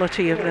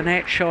quality of the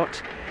net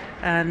shot.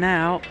 And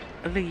now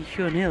Lee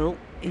Hyun-il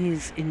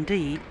is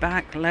indeed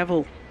back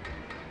level.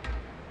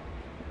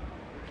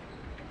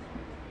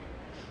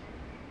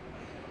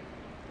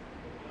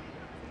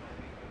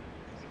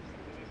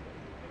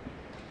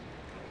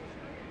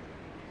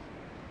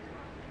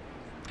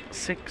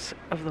 Six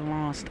of the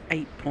last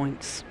 8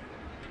 points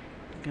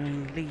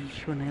going Lee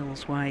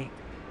Hyun-il's way.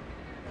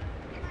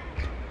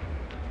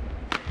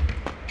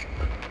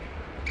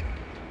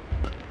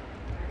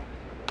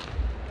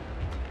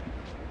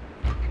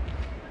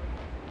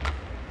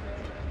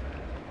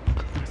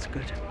 That's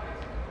good.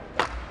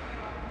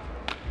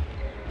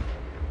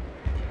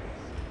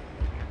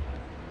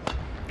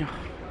 Oh,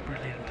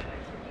 brilliant.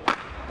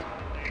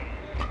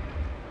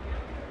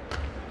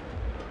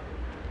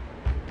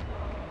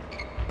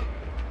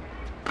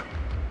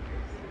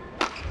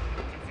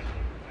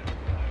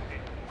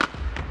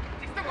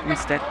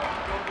 Missed it.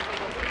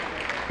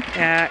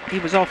 He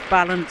was off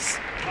balance.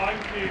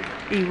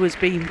 He was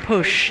being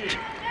pushed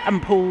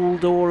and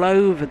pulled all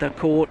over the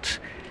court.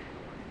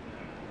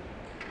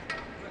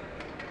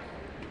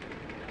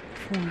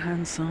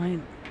 Forehand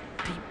side,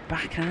 deep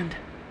backhand,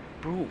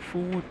 brought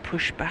forward,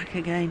 pushed back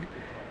again.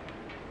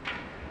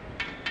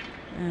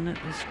 And at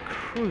this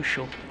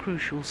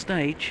crucial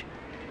stage,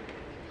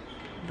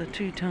 the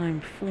two-time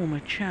former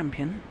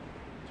champion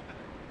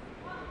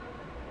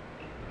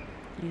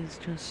is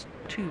just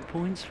 2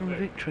 points from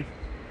victory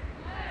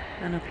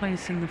and a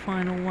place in the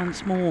final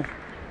once more.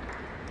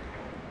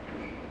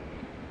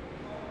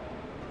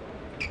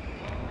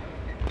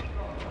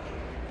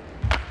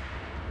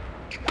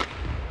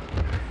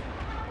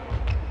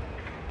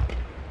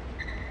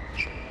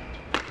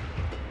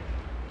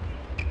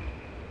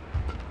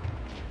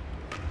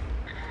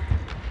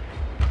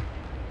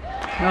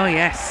 Oh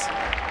yes,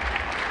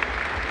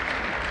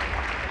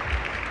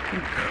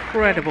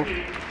 incredible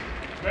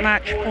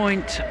match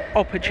point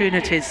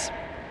opportunities,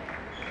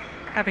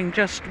 having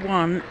just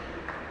won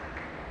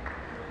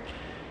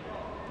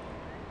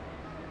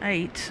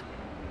 8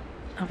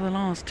 of the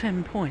last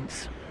 10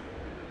 points.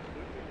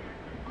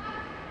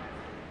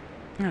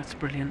 That's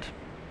brilliant.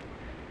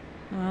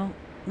 Well,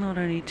 not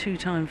only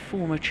two-time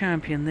former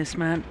champion this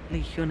man,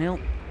 Lee Hyun-il,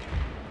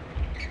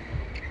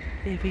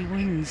 if he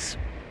wins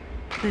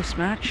this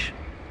match,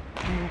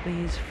 it will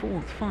be his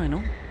 4th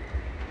final,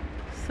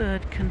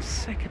 3rd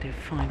consecutive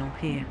final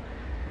here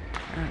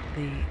at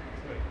the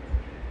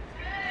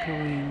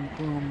Korean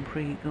Grand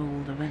Prix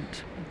Gold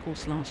event. Of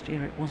course, last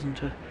year it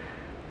wasn't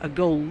a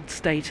gold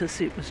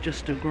status, it was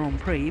just a Grand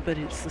Prix, but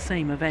it's the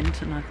same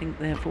event, and I think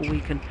therefore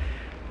we can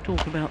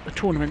talk about the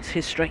tournament's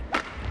history.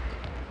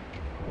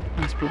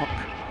 Nice block.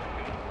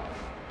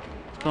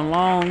 It's gone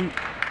long.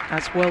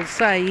 That's well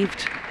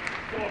saved.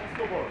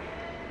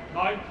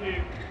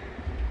 19-20.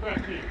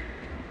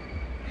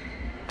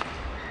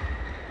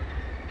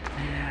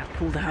 Yeah,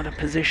 pulled out of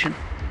position,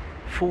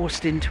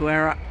 forced into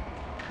error.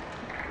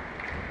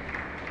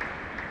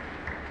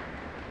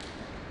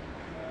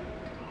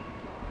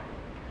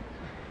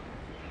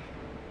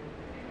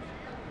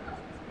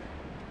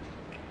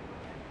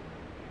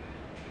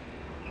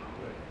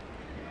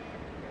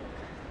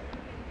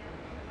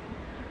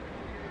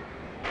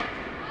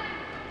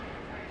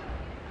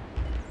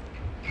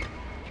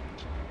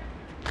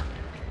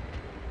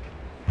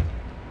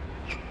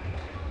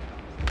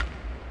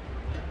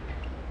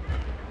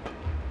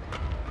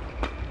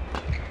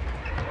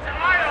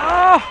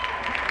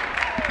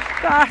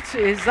 That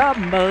is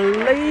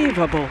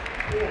unbelievable.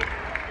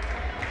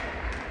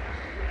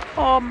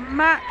 On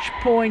match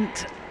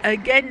point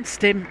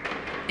against him,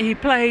 he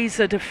plays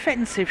a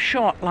defensive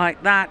shot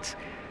like that,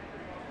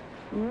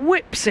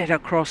 whips it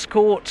across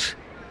court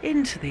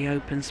into the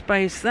open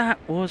space. That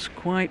was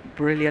quite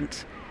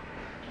brilliant.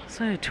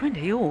 So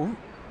 20 all,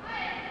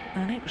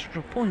 and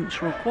extra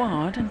points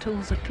required until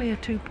there's a clear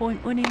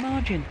 2-point winning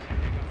margin.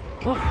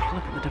 Oh,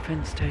 look at the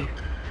defence too.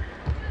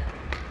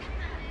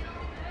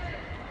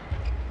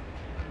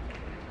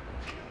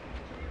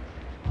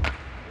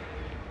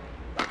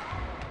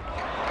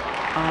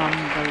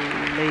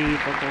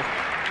 Unbelievable.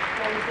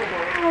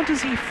 How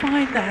does he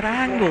find that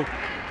angle?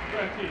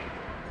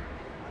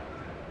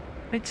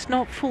 It's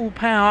not full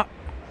power.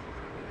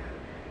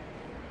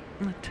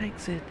 That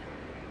takes it.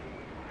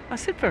 I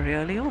said very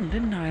early on,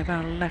 didn't I,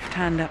 about a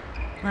left-hander.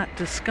 That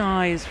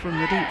disguise from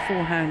the deep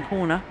forehand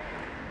corner.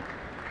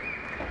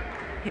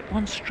 Hit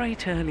one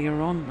straight earlier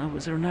on. That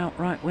was an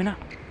outright winner.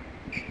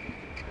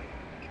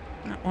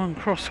 That one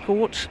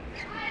cross-court.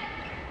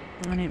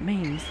 And it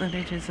means that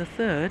it is a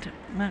third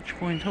match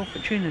point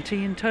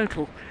opportunity in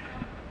total.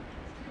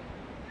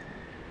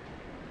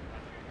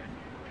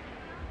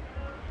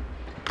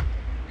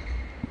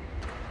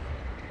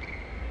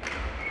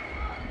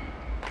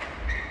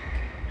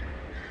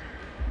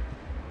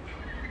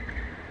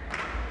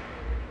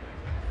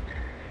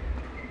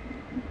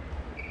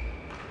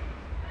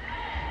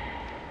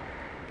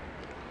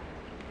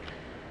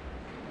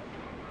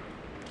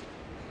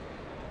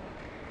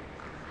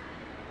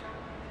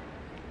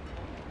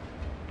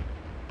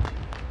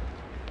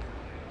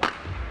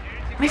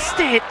 Missed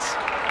it.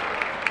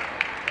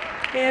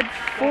 He had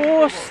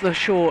forced the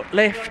short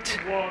lift.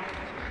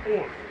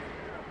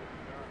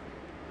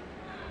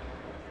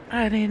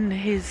 And in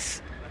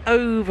his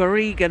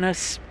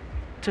over-eagerness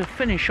to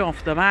finish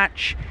off the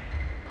match,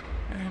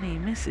 and he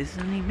misses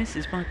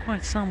by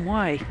quite some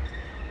way.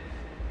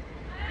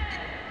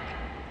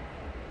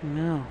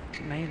 No,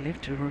 he may live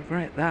to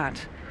regret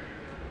that.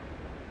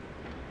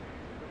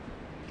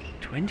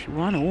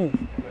 21 all.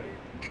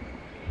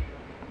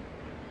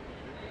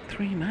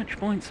 3 match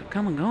points have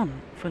come and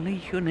gone for Lee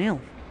Hyun-il.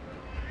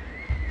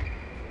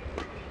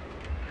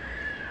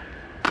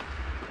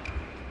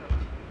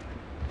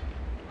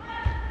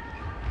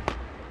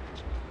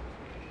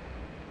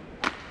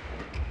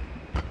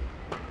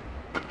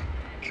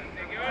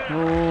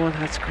 Oh,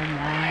 that's gone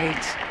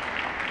wide.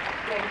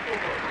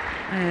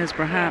 There's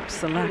perhaps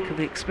the lack of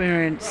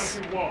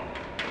experience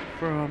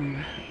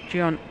from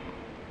Jeon.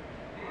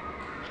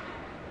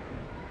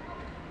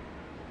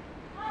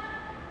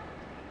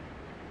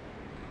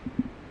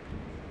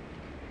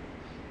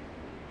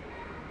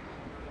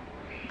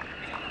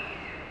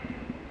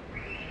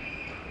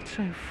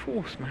 So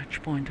 4th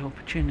match point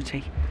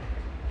opportunity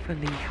for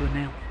Lee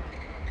Hyun-il.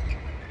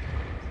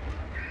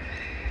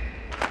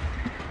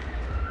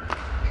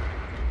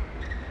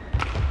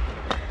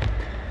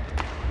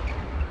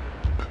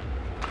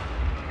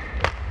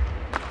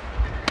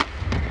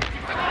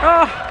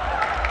 Oh,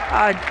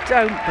 I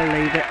don't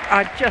believe it.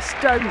 I just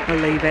don't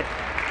believe it.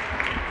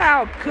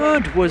 How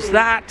good was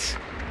that?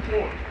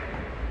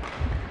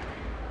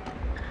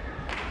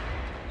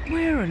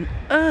 Where on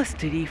earth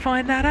did he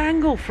find that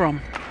angle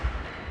from?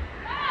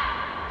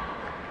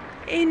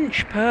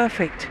 Inch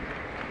perfect.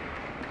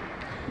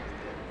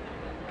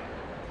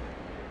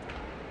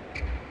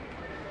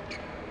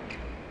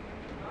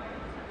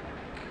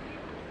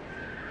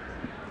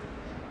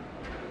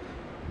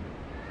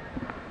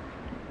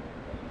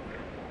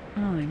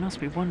 Oh, he must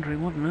be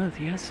wondering what on earth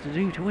he has to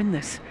do to win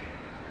this.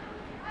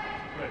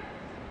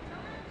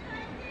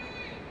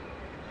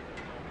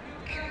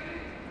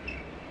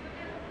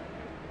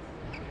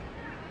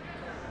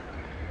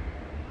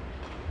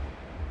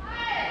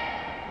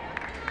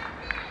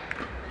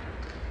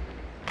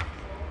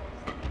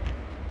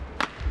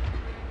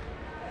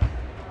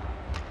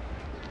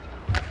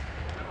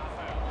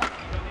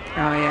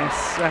 Oh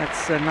yes,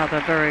 that's another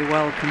very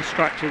well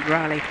constructed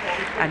rally,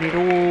 and it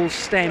all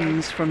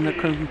stems from the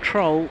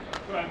control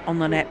on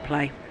the net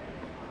play.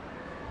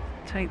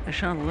 Take the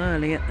shuttle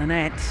early at the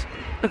net.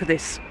 Look at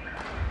this.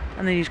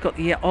 And then he's got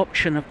the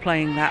option of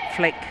playing that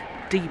flick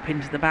deep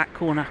into the back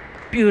corner.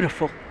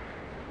 Beautiful.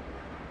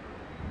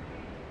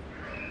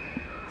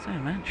 So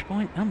match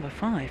point number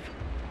 5.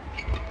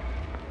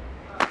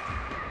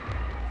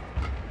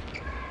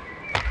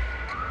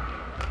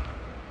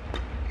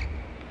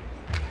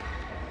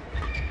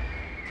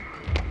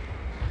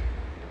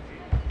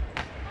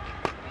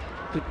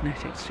 Good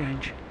net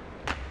exchange.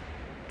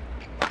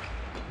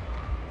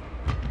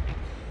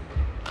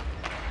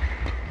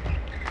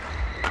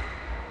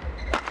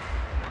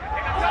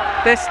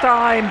 This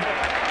time,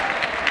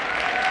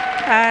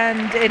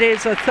 and it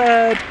is a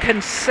 3rd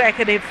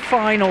consecutive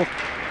final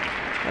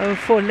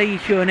for Lee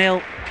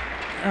Hyun-il,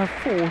 a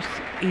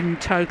 4th in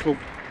total.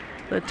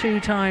 The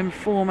 2-time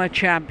former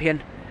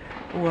champion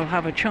will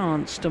have a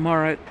chance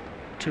tomorrow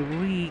to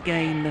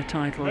regain the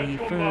title. He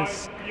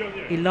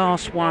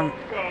last won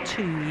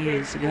 2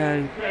 years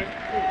ago.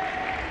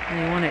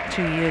 And he won it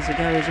 2 years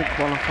ago as a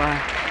qualifier.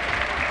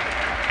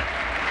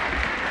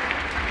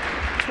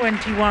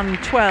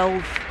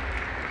 21-12,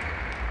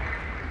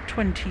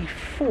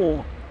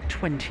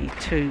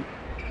 24-22.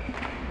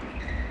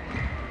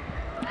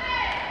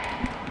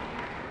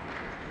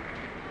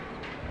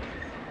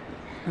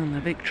 And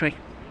the victory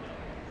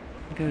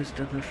goes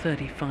to the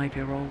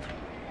 35-year-old.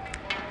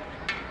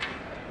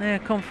 There,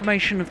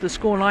 confirmation of the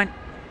scoreline.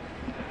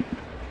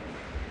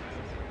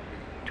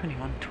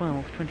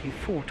 21-12,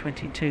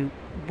 24-22,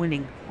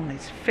 winning on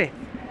his 5th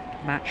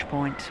match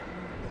point.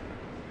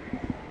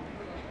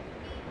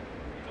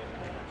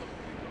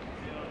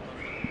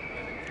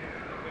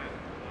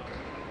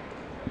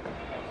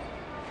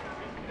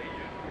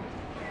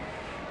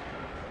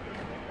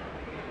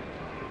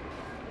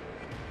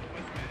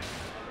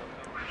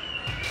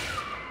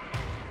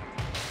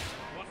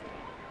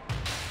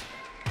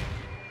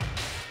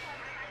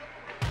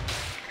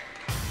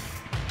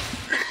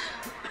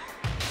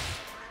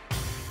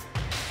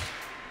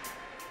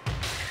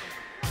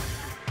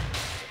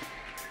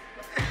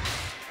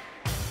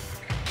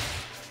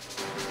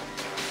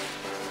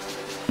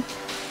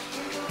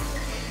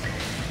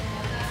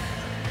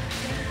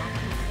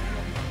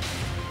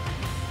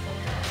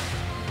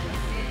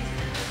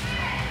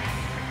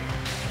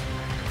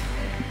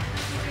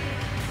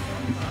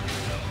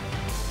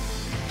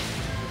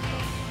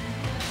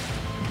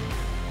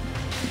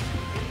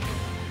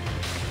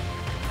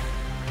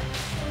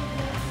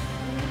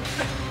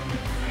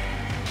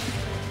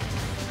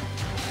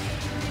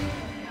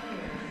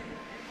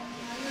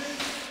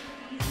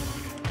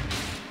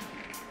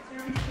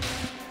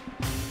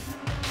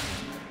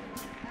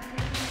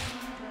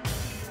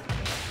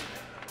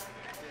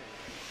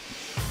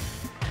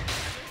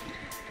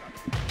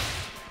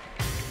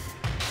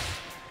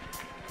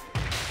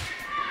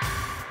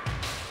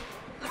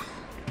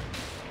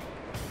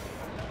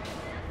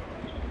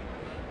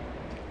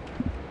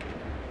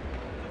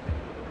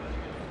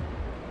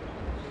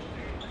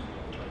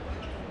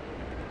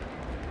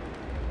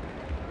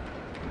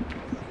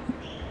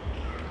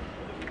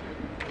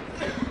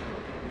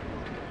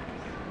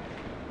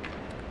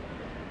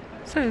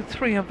 So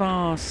 3 of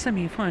our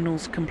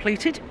semi-finals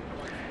completed,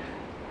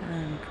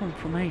 and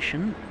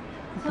confirmation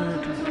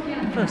that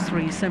the first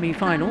 3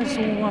 semi-finals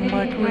all won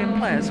by Korean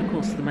players. Of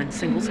course the men's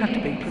singles had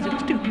to be because it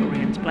was 2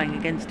 Koreans playing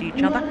against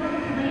each other.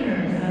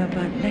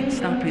 But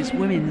next up is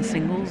women's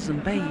singles,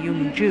 and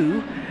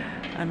Jeonju,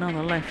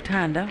 another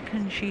left-hander.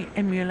 Can she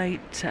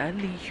emulate Kee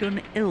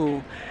Hyun?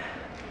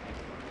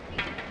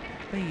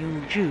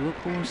 Jeonju, of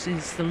course,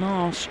 is the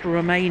last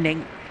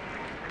remaining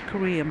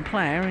Korean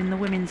player in the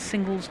women's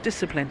singles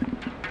discipline.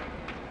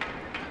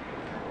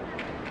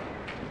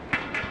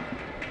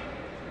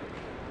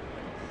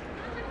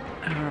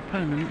 Our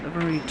opponent, a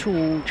very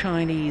tall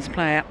Chinese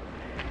player,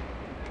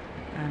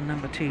 and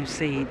number 2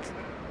 seed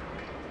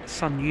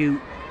Sun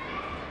Yu.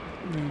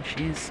 And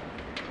she's,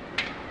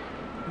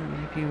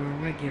 and if you're a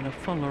regular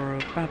follower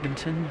of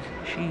badminton,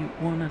 she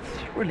won a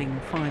thrilling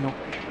final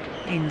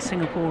in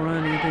Singapore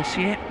earlier this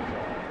year,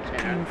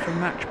 going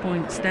from match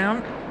points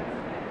down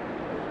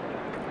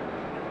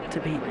to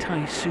beat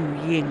Tai Su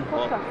Ying in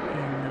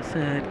the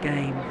 3rd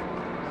game.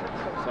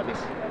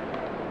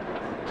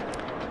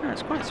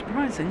 It's quite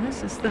surprising.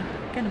 This is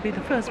going to be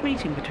the first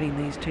meeting between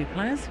these 2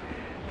 players.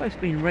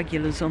 Both been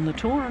regulars on the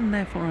tour, and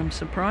therefore I'm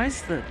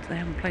surprised that they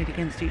haven't played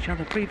against each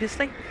other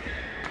previously.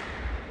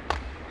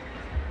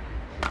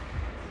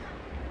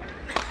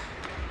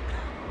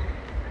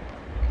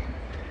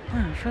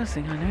 Well, first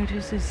thing I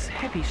notice is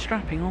heavy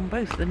strapping on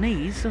both the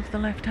knees of the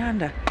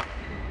left-hander,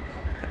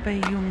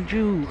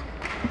 Jeonju.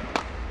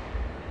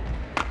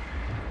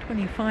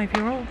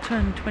 25-year-old,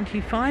 turned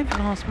 25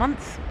 last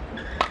month.